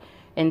 but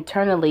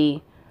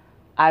internally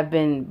I've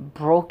been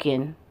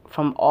broken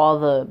from all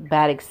the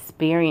bad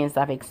experience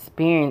I've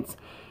experienced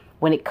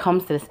when it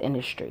comes to this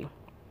industry.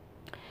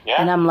 Yeah.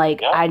 And I'm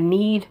like, I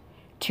need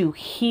to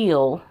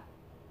heal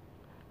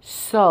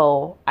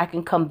so I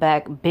can come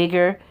back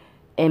bigger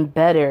and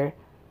better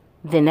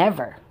than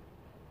ever.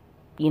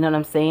 You know what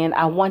I'm saying?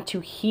 I want to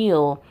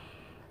heal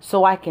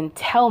so I can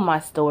tell my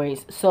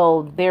stories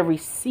so they're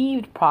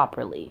received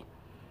properly.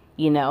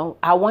 You know,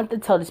 I want to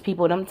tell these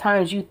people, them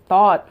times you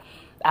thought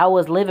I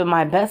was living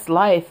my best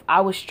life,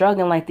 I was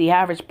struggling like the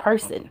average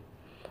person,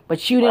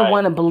 but you didn't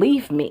want to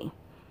believe me.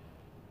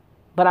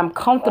 But I'm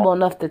comfortable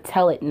enough to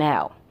tell it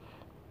now.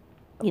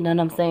 You know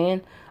what I'm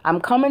saying? I'm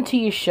coming to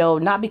your show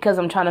not because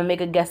I'm trying to make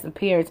a guest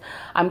appearance.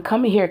 I'm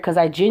coming here because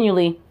I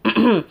genuinely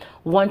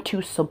want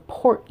to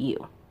support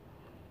you,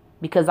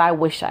 because I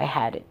wish I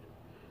had it.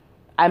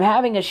 I'm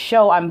having a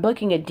show. I'm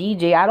booking a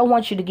DJ. I don't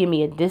want you to give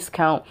me a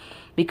discount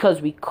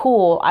because we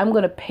cool. I'm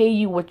going to pay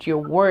you what you're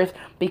worth,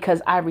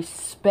 because I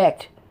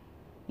respect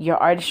your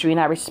artistry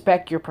and I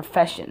respect your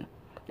profession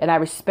and I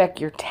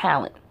respect your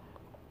talent.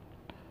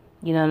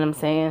 You know what I'm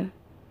saying?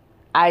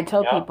 I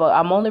tell people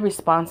I'm only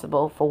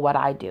responsible for what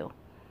I do.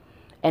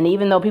 And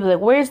even though people are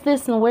like, where's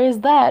this and where's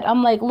that?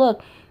 I'm like,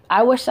 look,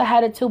 I wish I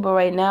had it too, but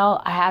right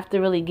now I have to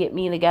really get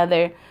me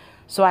together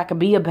so I could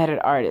be a better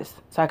artist,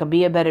 so I could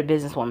be a better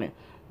businesswoman.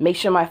 Make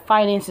sure my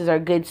finances are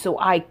good so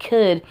I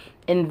could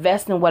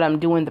invest in what I'm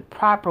doing the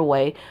proper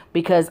way,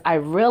 because I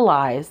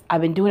realized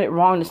I've been doing it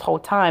wrong this whole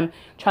time,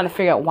 trying to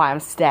figure out why I'm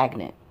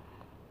stagnant.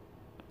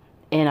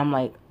 And I'm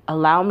like,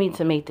 allow me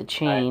to make the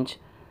change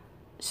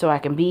so I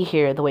can be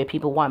here the way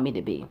people want me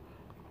to be.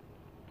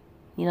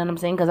 You know what I'm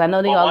saying? Because I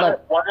know they all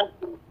look.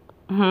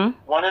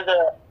 One of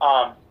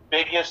the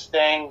biggest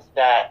things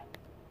that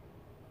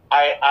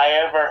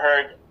I ever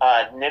heard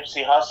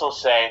Nipsey Hussle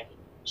say,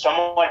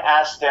 someone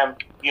asked him,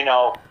 you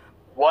know,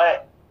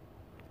 what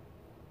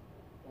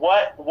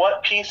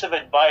piece of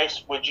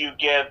advice would you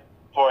give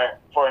for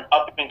an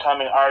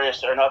up-and-coming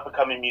artist or an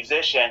up-and-coming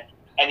musician?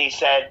 And he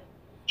said,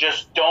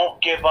 just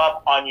don't give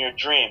up on your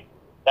dream.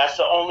 That's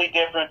the only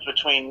difference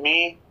between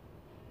me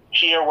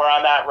here where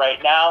I'm at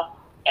right now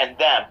and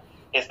them,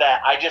 is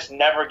that I just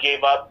never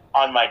gave up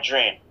on my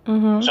dream.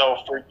 Mm-hmm. So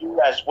for you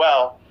as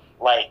well,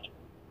 like,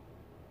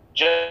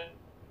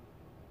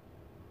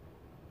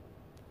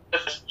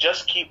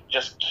 just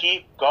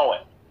keep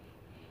going.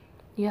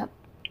 Yep.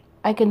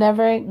 I can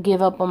never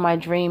give up on my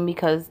dream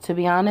because, to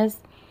be honest,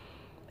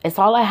 it's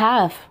all I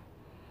have.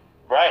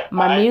 Right.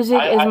 My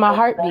music is my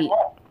heartbeat.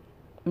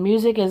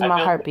 Music is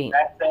my heartbeat.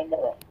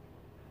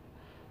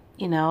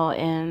 You know,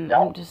 and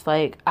I'm just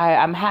like,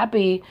 I'm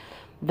happy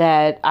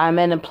that I'm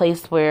in a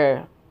place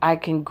where I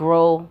can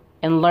grow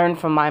and learn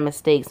from my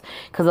mistakes.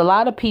 Because a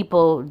lot of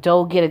people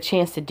don't get a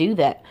chance to do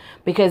that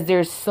because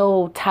they're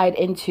so tied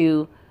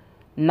into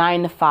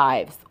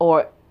 9-to-5s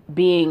or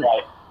being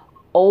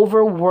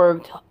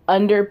overworked,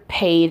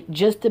 underpaid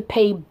just to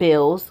pay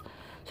bills,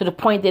 to the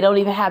point they don't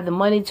even have the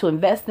money to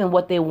invest in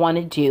what they want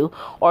to do,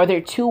 or they're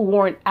too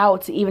worn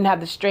out to even have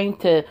the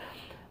strength to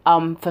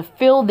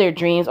fulfill their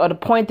dreams, or the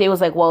point they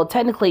was like, well,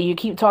 technically you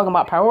keep talking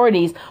about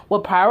priorities.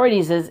 What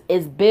priorities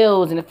is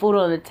bills and the food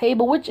on the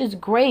table, which is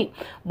great,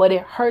 but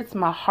it hurts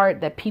my heart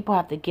that people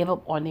have to give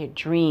up on their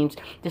dreams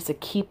just to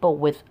keep up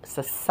with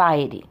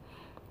society.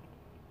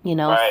 You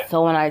know,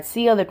 so when I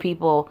see other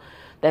people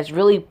that's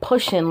really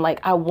pushing, like,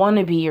 I want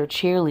to be your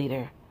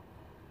cheerleader,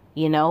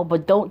 you know,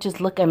 but don't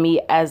just look at me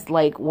as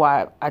like,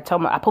 why I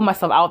put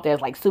myself out there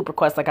as like Super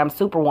Quest, like I'm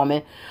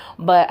Superwoman.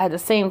 But at the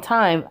same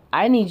time,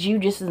 I need you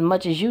just as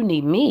much as you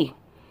need me.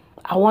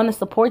 I want to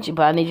support you,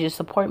 but I need you to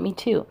support me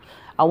too.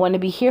 I want to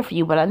be here for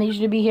you, but I need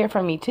you to be here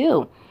for me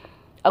too.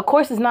 Of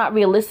course, it's not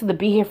realistic to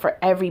be here for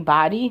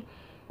everybody,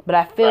 but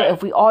I feel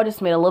if we all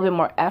just made a little bit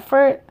more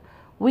effort,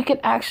 we could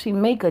actually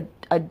make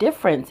a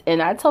difference.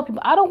 And I tell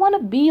people, I don't want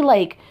to be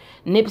like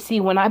Nipsey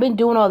when I've been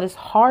doing all this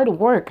hard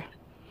work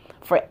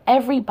for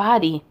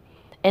everybody,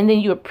 and then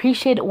you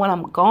appreciate it when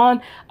I'm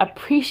gone.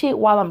 Appreciate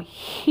while I'm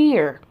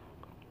here.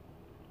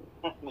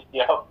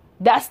 Yep.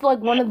 That's like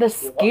one of the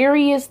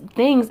scariest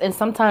things, and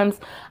sometimes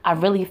I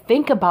really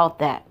think about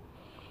that.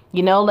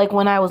 You know, like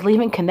when I was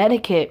leaving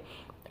Connecticut,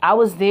 I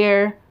was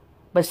there,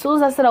 but as soon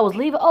as I said I was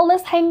leaving, oh,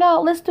 let's hang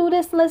out, let's do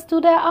this, let's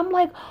do that. I'm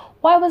like,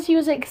 why was you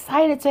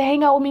excited to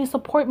hang out with me and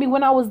support me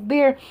when I was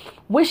there,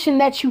 wishing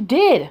that you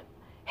did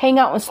hang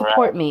out and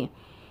support me?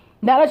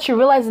 Now that you're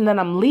realizing that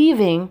I'm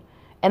leaving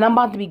and I'm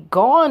about to be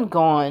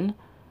gone,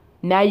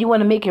 now you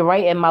want to make it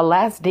right in my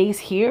last days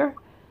here?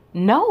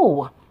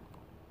 No.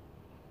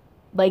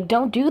 Like,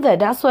 don't do that.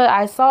 That's what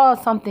I saw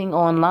something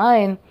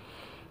online.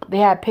 They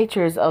had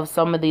pictures of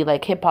some of the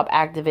like hip hop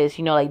activists,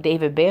 you know, like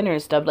David Banner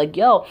and stuff. Like,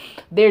 yo,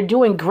 they're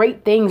doing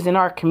great things in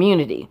our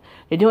community.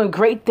 They're doing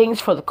great things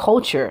for the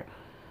culture.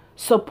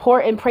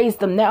 Support and praise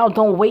them now.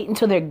 Don't wait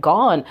until they're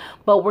gone.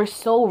 But we're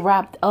so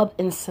wrapped up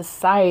in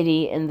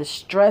society and the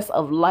stress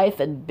of life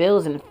and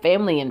bills and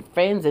family and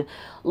friends, and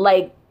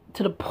like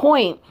to the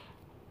point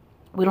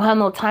we don't have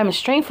no time and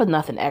strength for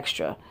nothing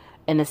extra.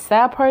 And the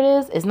sad part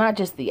is, it's not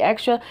just the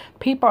extra.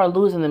 People are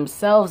losing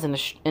themselves in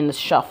the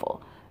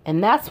shuffle.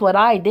 And that's what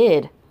I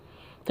did.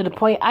 To the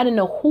point I didn't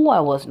know who I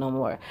was no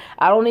more.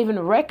 I don't even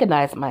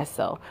recognize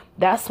myself.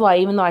 That's why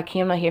even though I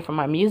came down here for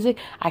my music,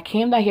 I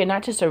came down here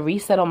not just a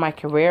reset on my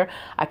career.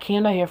 I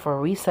came down here for a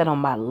reset on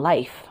my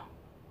life.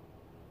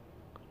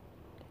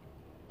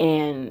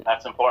 And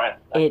that's important.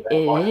 It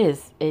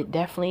is. It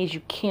definitely is.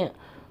 You can't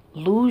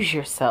lose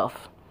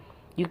yourself.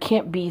 You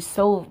can't be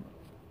so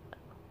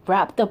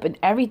wrapped up in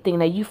everything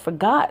that you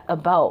forgot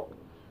about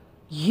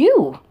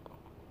you.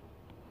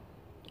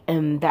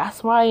 And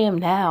that's where I am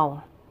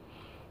now.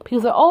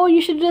 People say, oh,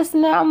 you should just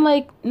now. I'm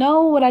like,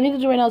 no, what I need to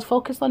do right now is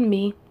focus on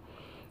me,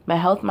 my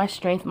health, my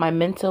strength, my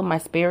mental, my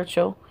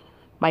spiritual,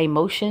 my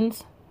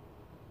emotions,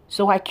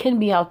 so I can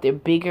be out there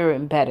bigger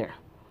and better.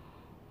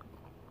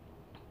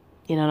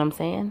 You know what I'm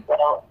saying?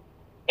 Well,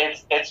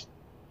 it's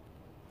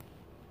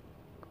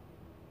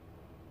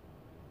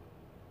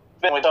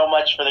been so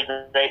much for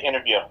the great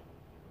interview.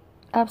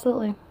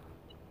 Absolutely.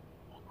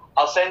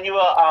 I'll send you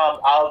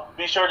I'll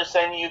be sure to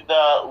send you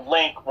the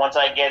link once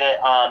I get it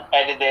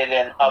edited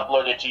and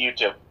uploaded to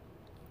YouTube.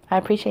 I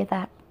appreciate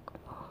that.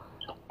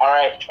 All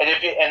right,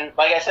 and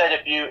like I said,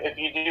 if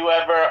you do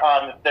ever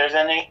if there's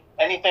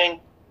anything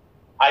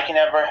I can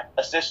ever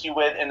assist you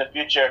with in the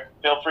future,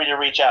 feel free to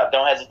reach out.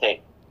 Don't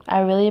hesitate.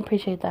 I really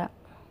appreciate that.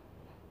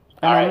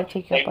 All right.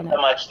 Thank you so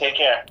much. Take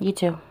care. You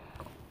too.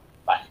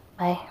 Bye.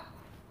 Bye.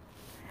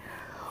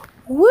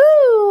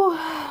 Woo!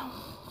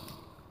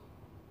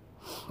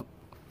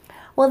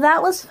 Well,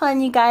 that was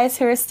fun, you guys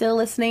who are still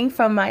listening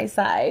from my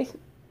side.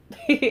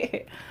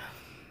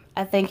 I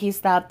I think he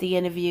stopped the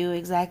interview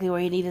exactly where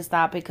he needed to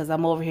stop it because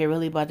I'm over here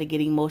really about to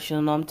get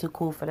emotional. No, I'm too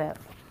cool for that.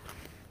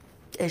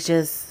 It's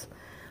just,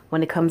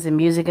 when it comes to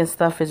music and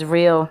stuff, it's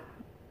real.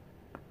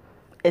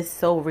 It's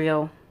so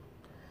real.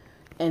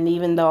 And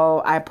even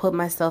though I put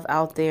myself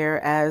out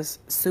there as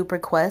Super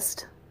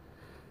Quest,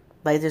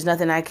 like, there's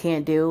nothing I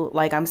can't do.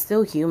 Like, I'm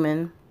still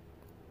human.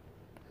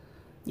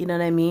 You know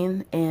what I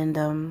mean?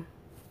 And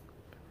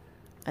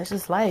that's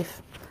just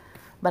life.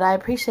 But I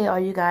appreciate all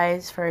you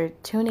guys for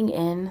tuning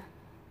in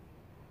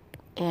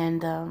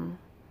and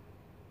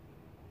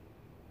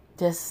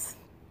just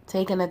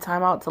taking the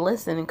time out to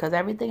listen, because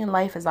everything in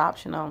life is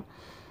optional.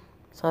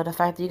 So the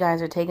fact that you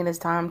guys are taking this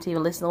time to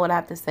even listen to what I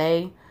have to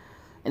say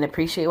and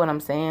appreciate what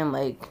I'm saying,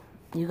 like,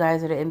 you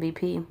guys are the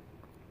MVP, you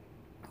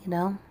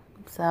know?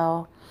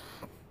 So,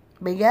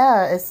 but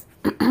yeah, it's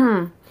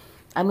I'm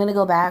going to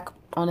go back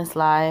on this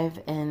live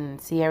and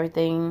see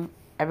everything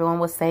everyone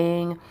was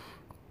saying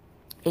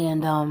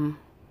and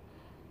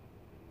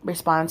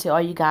respond to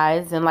all you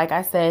guys. And like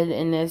I said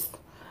in this,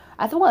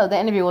 I think the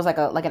interview was like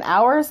an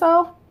hour or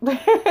so.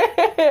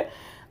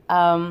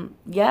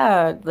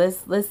 Yeah,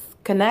 let's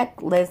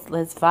connect, let's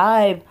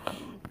vibe,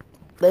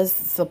 let's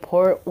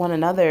support one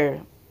another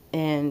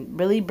and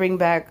really bring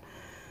back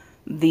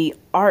the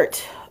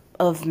art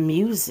of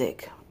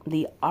music,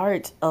 the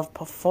art of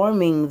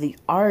performing, the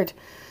art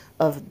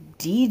of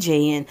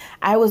DJing.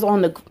 I was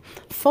on the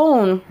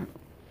phone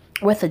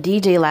with a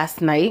DJ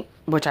last night,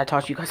 which I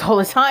talk to you guys all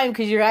the time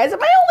because you guys are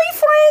my only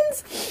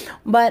friends.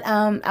 But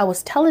I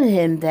was telling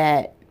him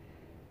that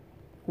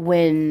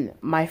when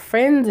my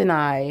friends and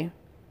I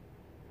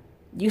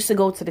used to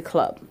go to the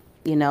club,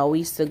 we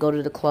used to go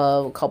to the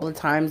club a couple of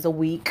times a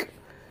week,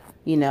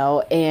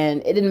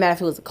 and it didn't matter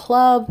if it was a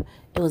club,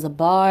 it was a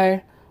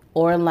bar,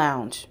 or a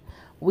lounge.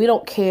 We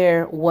don't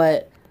care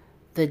what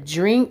the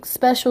drink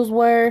specials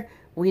were.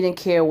 We didn't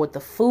care what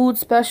the food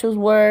specials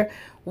were.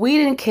 We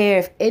didn't care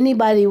if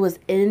anybody was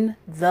in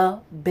the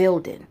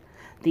building.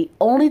 The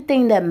only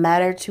thing that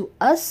mattered to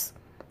us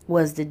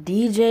was the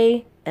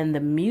DJ and the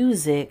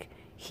music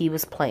he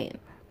was playing.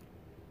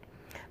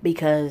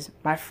 Because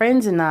my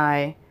friends and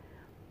I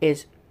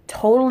is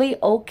totally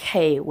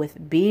okay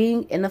with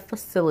being in a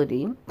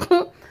facility,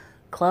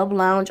 club,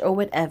 lounge, or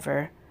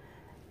whatever,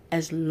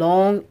 as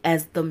long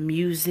as the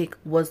music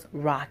was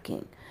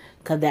rocking.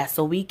 Because that's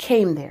what we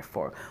came there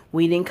for.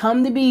 We didn't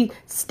come to be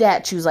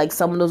statues like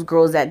some of those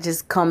girls that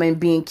just come in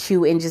being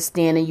cute and just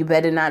standing. You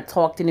better not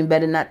talk to them,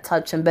 better not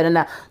touch them, better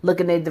not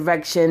look in their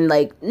direction.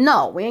 Like,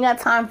 no, we ain't got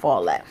time for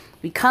all that.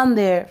 We come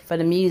there for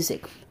the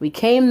music. We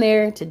came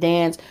there to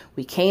dance.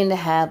 We came to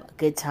have a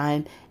good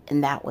time.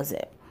 And that was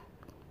it.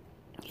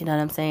 You know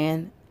what I'm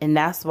saying? And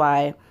that's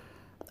why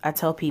I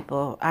tell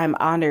people I'm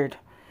honored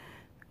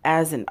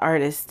as an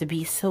artist to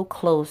be so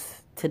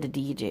close to the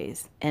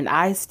DJs. And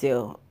I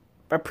still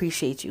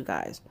appreciate you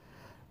guys,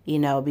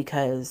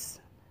 because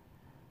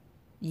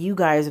you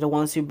guys are the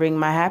ones who bring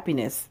my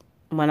happiness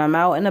when I'm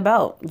out and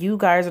about. You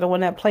guys are the one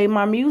that play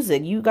my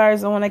music. You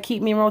guys are the one that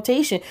keep me in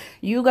rotation.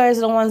 You guys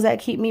are the ones that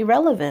keep me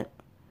relevant.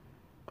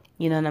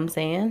 You know what I'm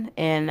saying?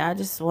 And I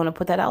just want to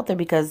put that out there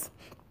because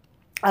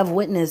I've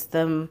witnessed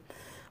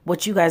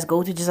what you guys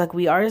go through, just like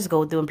we artists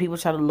go through, and people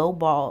try to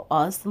lowball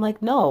us. I'm like,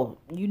 no,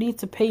 you need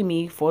to pay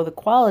me for the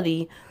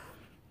quality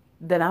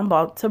that I'm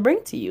about to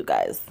bring to you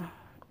guys.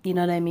 You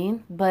know what I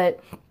mean?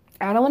 But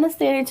I don't want to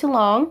stay there too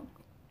long.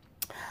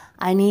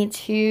 I need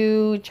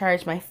to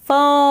charge my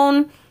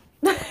phone.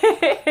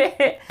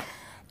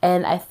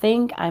 And I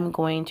think I'm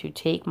going to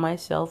take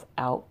myself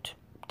out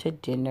to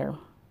dinner.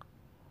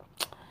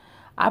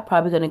 I'm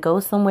probably going to go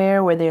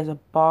somewhere where there's a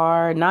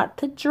bar, not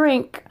to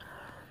drink,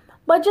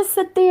 but just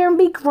sit there and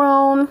be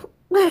grown.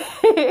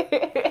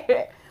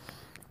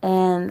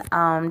 And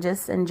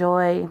just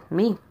enjoy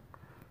me.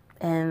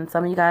 And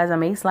some of you guys, I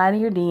may slide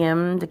in your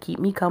DM to keep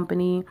me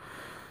company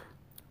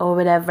or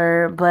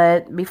whatever.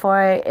 But before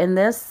I end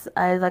this,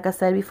 like I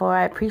said before,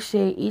 I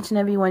appreciate each and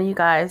every one of you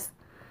guys,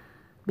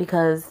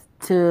 because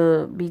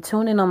to be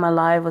tuning on my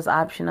live was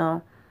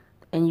optional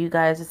and you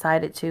guys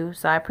decided to.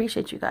 So I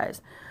appreciate you guys.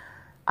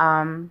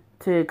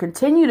 To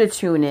continue to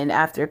tune in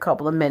after a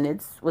couple of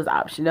minutes was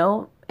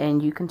optional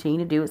and you continue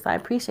to do it. So I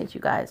appreciate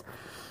you guys.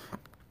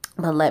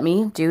 But let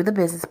me do the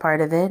business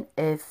part of it.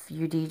 If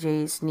you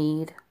DJs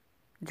need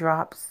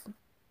drops,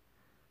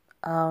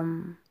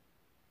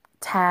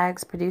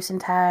 tags, producing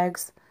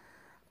tags,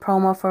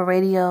 promo for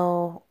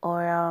radio,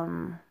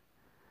 or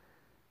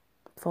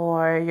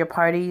for your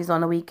parties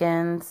on the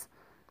weekends,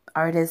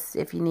 artists,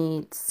 if you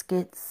need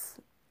skits,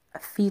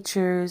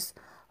 features,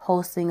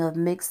 hosting of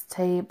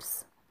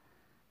mixtapes,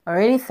 or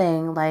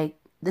anything, like,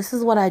 this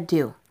is what I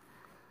do.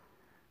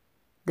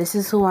 This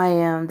is who I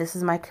am. This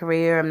is my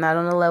career. I'm not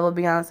on the level of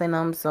Beyonce and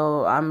them,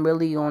 so I'm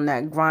really on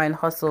that grind,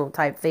 hustle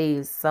type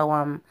phase.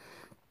 So,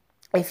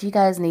 if you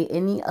guys need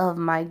any of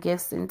my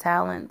gifts and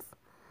talents,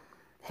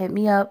 hit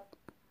me up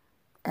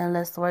and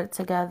let's work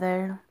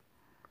together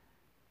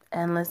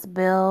and let's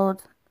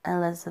build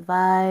and let's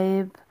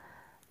vibe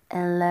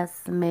and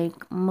let's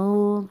make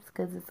moves,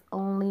 because it's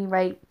only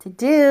right to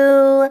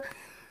do.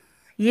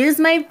 use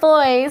my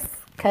voice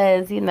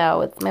because, you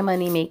know, it's my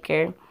money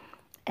maker.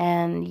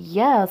 And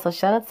yeah, so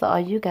shout out to all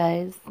you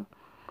guys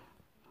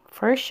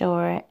for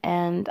sure.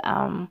 And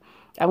I'm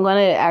going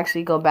to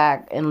actually go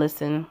back and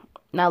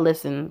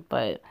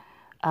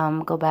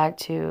go back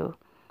to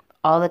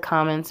all the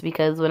comments,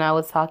 because when I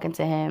was talking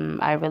to him,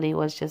 I really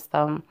was just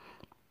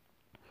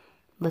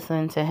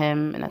listening to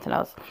him and nothing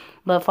else.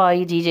 But for all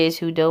you DJs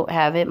who don't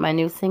have it, my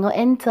new single,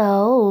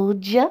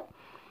 Indulge,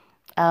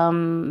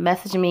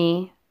 message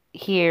me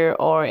here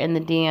or in the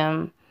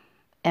DM,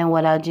 and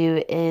what I'll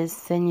do is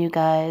send you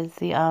guys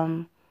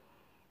the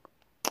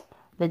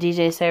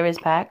DJ service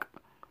pack.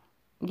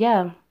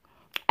 Yeah.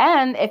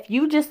 And if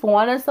you just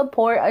want to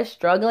support a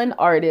struggling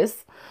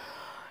artist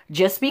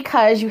just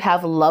because you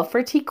have love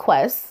for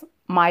T-Quest,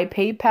 my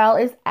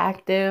PayPal is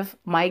active.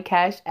 My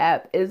Cash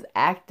App is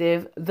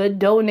active. The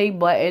donate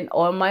button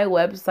on my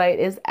website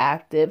is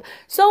active.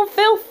 So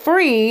feel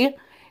free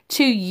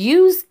to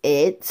use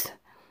it.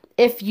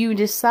 If you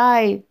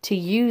decide to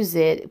use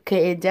it, could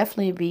it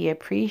definitely be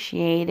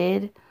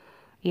appreciated,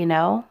 you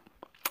know,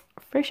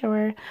 for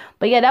sure.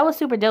 But yeah, that was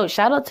super dope.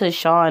 Shout out to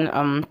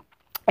Sean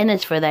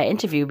Ennis for that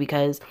interview,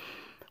 because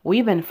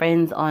we've been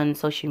friends on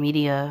social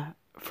media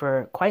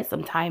for quite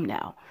some time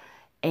now.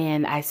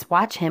 And I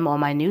watch him on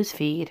my news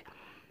feed,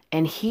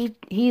 and he's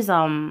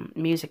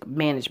music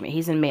management.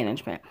 He's in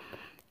management,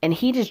 and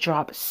he just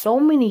dropped so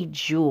many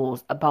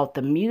jewels about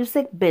the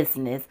music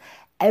business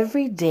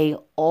every day,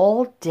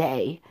 all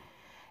day.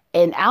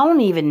 And I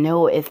don't even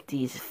know if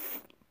these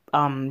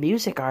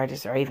music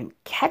artists are even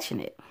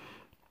catching it.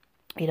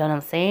 You know what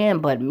I'm saying?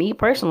 But me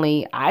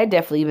personally, I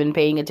definitely been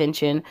paying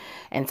attention,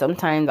 and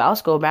sometimes I'll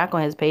scroll back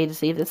on his page to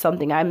see if there's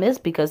something I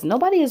missed, because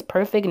nobody is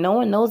perfect. No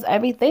one knows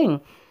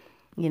everything.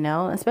 You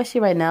know, especially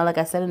right now, like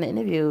I said in the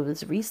interview,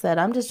 it's reset.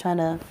 I'm just trying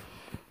to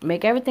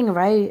make everything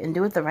right and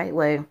do it the right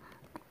way.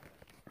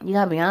 You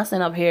got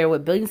Beyonce up here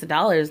with billions of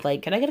dollars.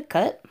 Like, can I get a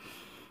cut?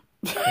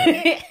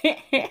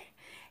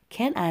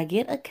 Can I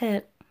get a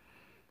cut?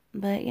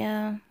 But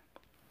yeah,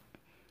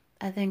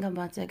 I think I'm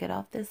about to get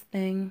off this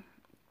thing.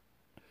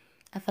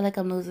 I feel like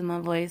I'm losing my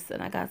voice,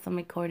 and I got some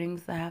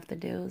recordings I have to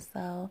do.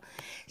 So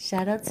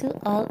shout out to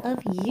all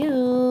of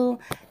you.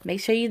 Make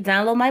sure you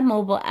download my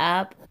mobile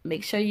app.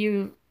 Make sure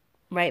you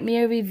write me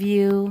a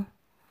review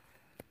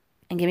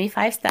and give me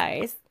 5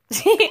 stars.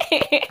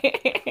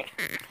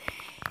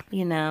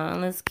 You know,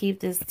 and let's keep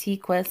this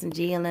T-Quest and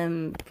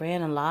GLM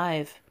brand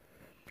alive.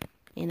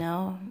 You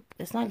know,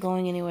 it's not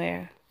going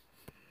anywhere.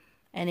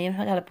 And even if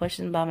I gotta push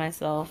it by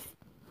myself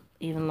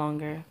even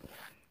longer,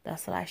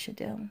 that's what I should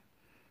do.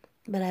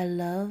 But I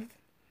love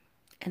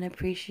and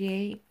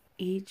appreciate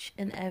each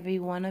and every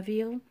one of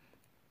you.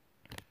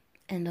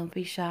 And don't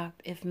be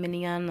shocked if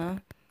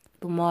mañana,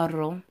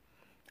 tomorrow,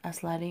 I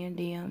slide in your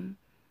DM,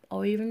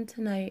 or even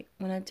tonight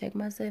when I take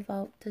myself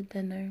out to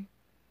dinner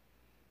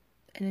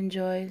and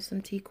enjoy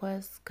some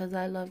T-Quest, because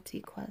I love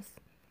T-Quest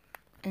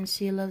and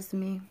she loves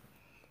me.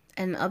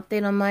 An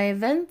update on my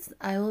events: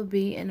 I will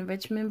be in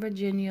Richmond,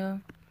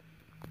 Virginia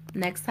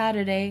next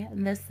Saturday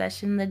in this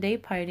session, the day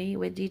party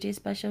with DJ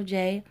Special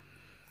J.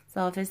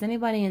 So if there's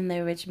anybody in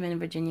the Richmond,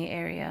 Virginia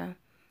area,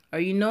 or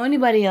you know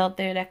anybody out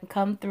there that can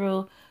come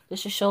through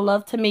just to show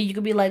love to me, you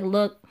could be like,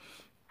 look,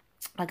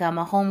 I got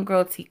my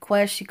homegirl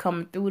T-Quest. She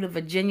coming through to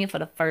Virginia for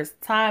the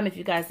first time. If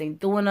you guys ain't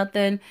doing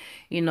nothing,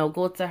 you know,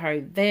 go to her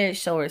event,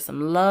 show her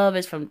some love.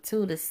 It's from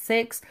 2 to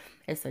 6.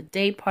 It's a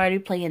day party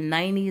playing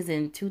 90s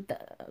and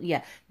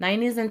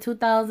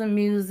 2000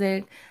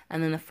 music.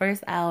 And then the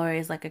first hour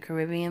is like a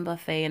Caribbean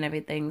buffet and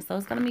everything. So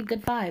it's going to be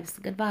good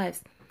vibes, good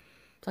vibes.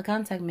 So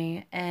contact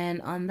me.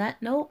 And on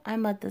that note,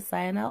 I'm about to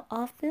sign out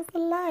off this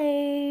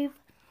live.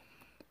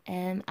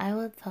 And I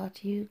will talk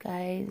to you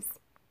guys.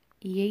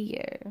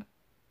 Yeah.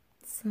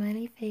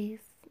 Smiley face.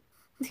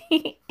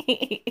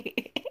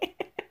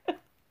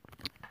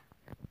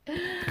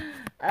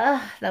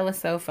 That was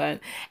so fun.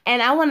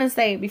 And I want to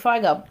say, before I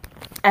go,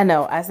 I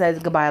know I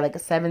said goodbye like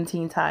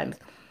 17 times.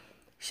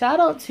 Shout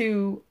out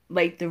to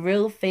like the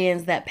real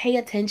fans that pay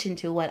attention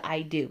to what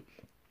I do.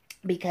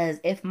 Because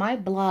if my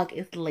blog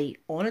is late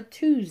on a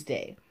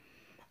Tuesday,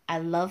 I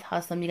love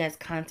how some of you guys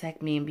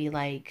contact me and be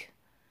like,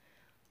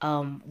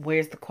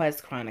 where's the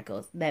Quest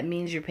Chronicles? That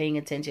means you're paying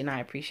attention. I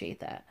appreciate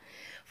that.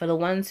 For the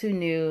ones who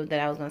knew that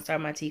I was going to start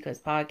my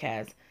T-Quest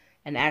podcast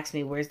and asked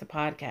me, where's the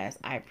podcast?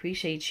 I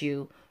appreciate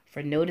you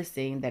for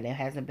noticing that it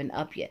hasn't been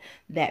up yet.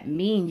 That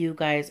means you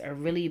guys are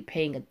really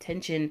paying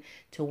attention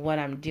to what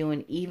I'm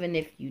doing, even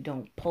if you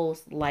don't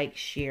post, like,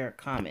 share,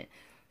 comment.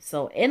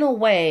 So in a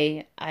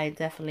way, I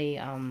definitely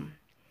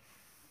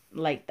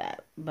like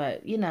that.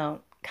 But, you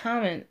know,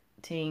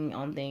 commenting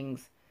on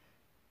things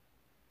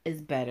is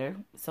better,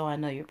 so I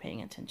know you're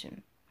paying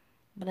attention.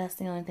 But that's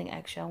the only thing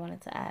extra I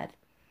wanted to add.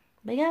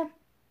 But yeah,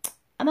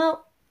 I'm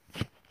out.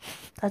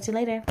 Talk to you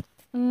later.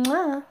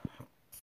 Mwah.